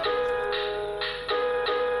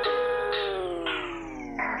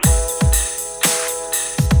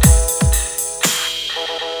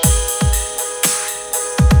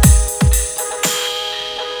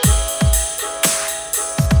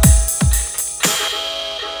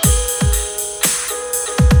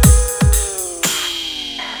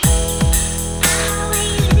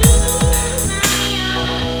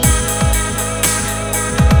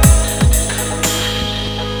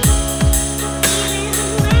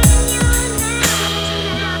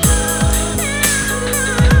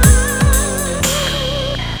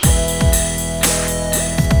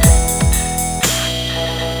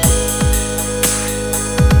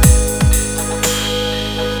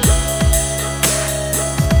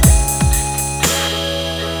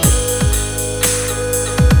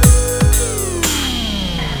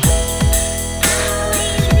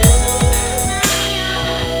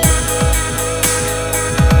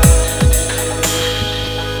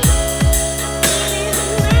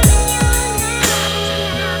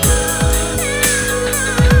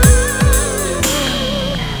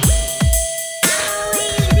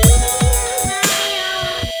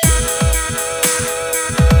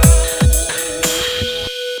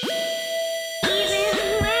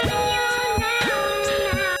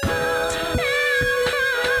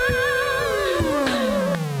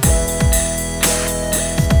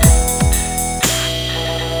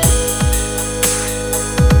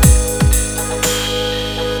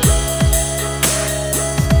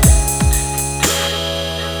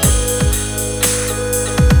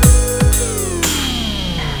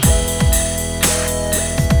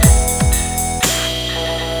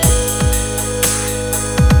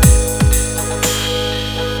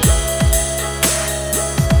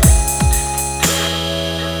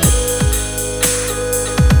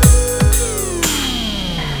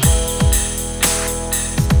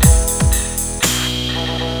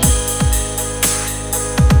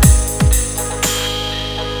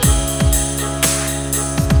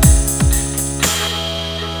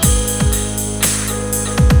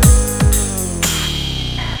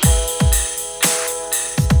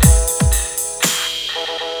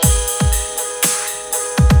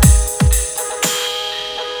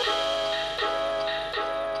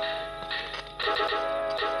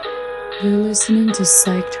 You're listening to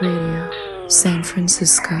Psyched Radio, San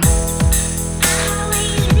Francisco.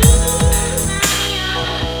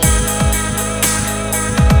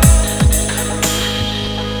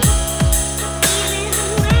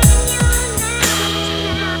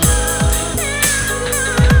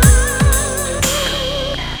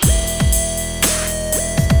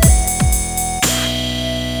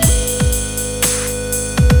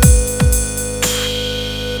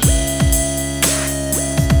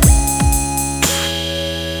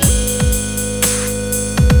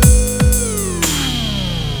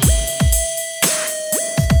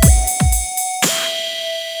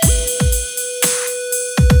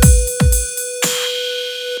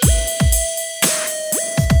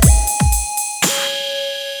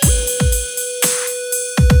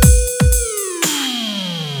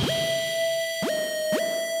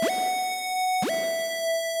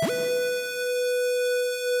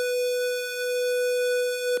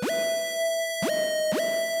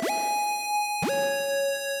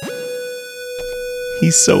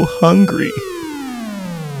 He's so hungry.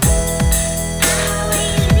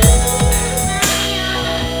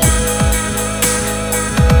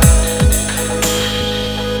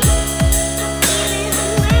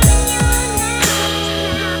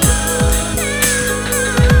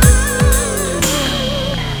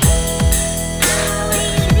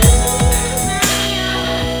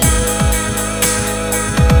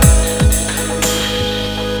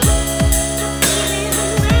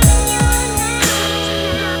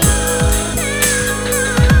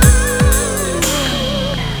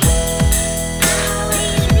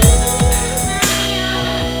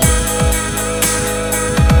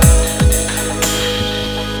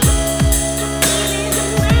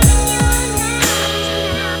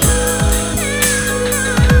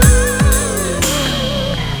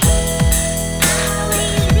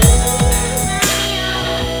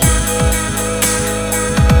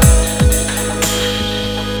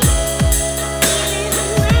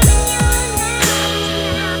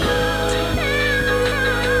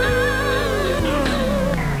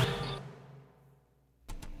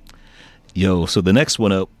 Yo, so the next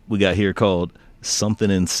one up we got here called Something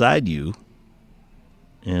Inside You.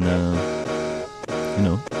 And, you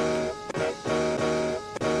know,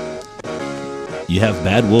 you have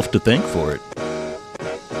Bad Wolf to thank for it.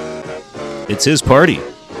 It's his party.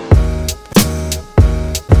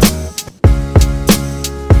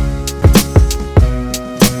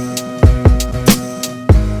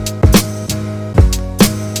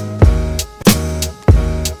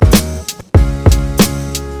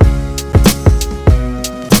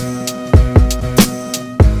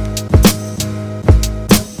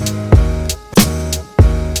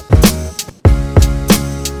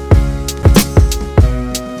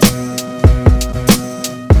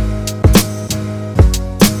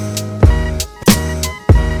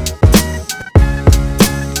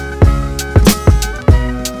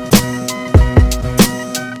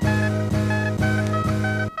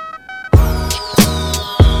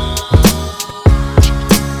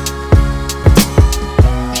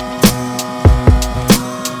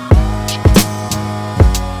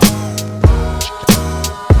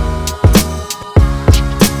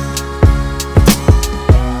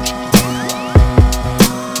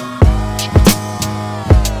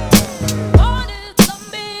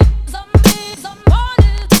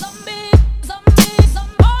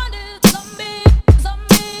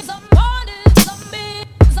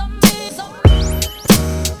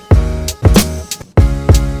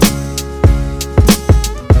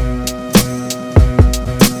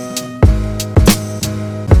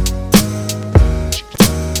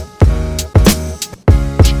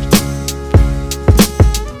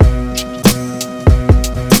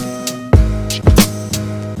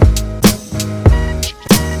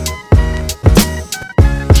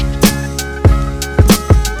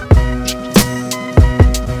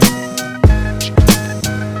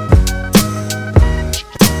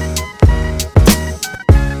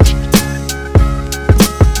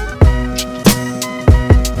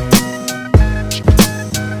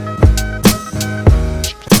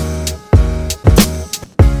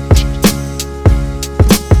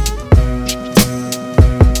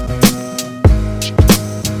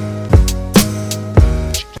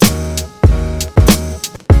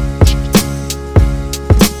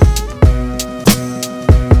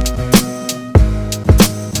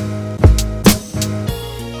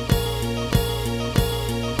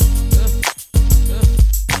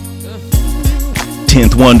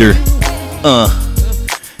 Wonder.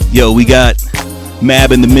 Yo, we got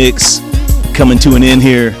MAB in the mix coming to an end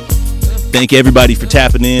here. Thank everybody for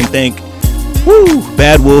tapping in. Thank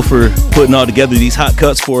Bad Wolf for putting all together these hot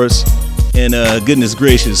cuts for us. And goodness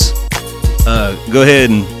gracious, go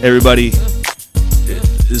ahead and everybody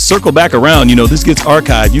circle back around. You know, this gets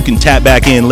archived. You can tap back in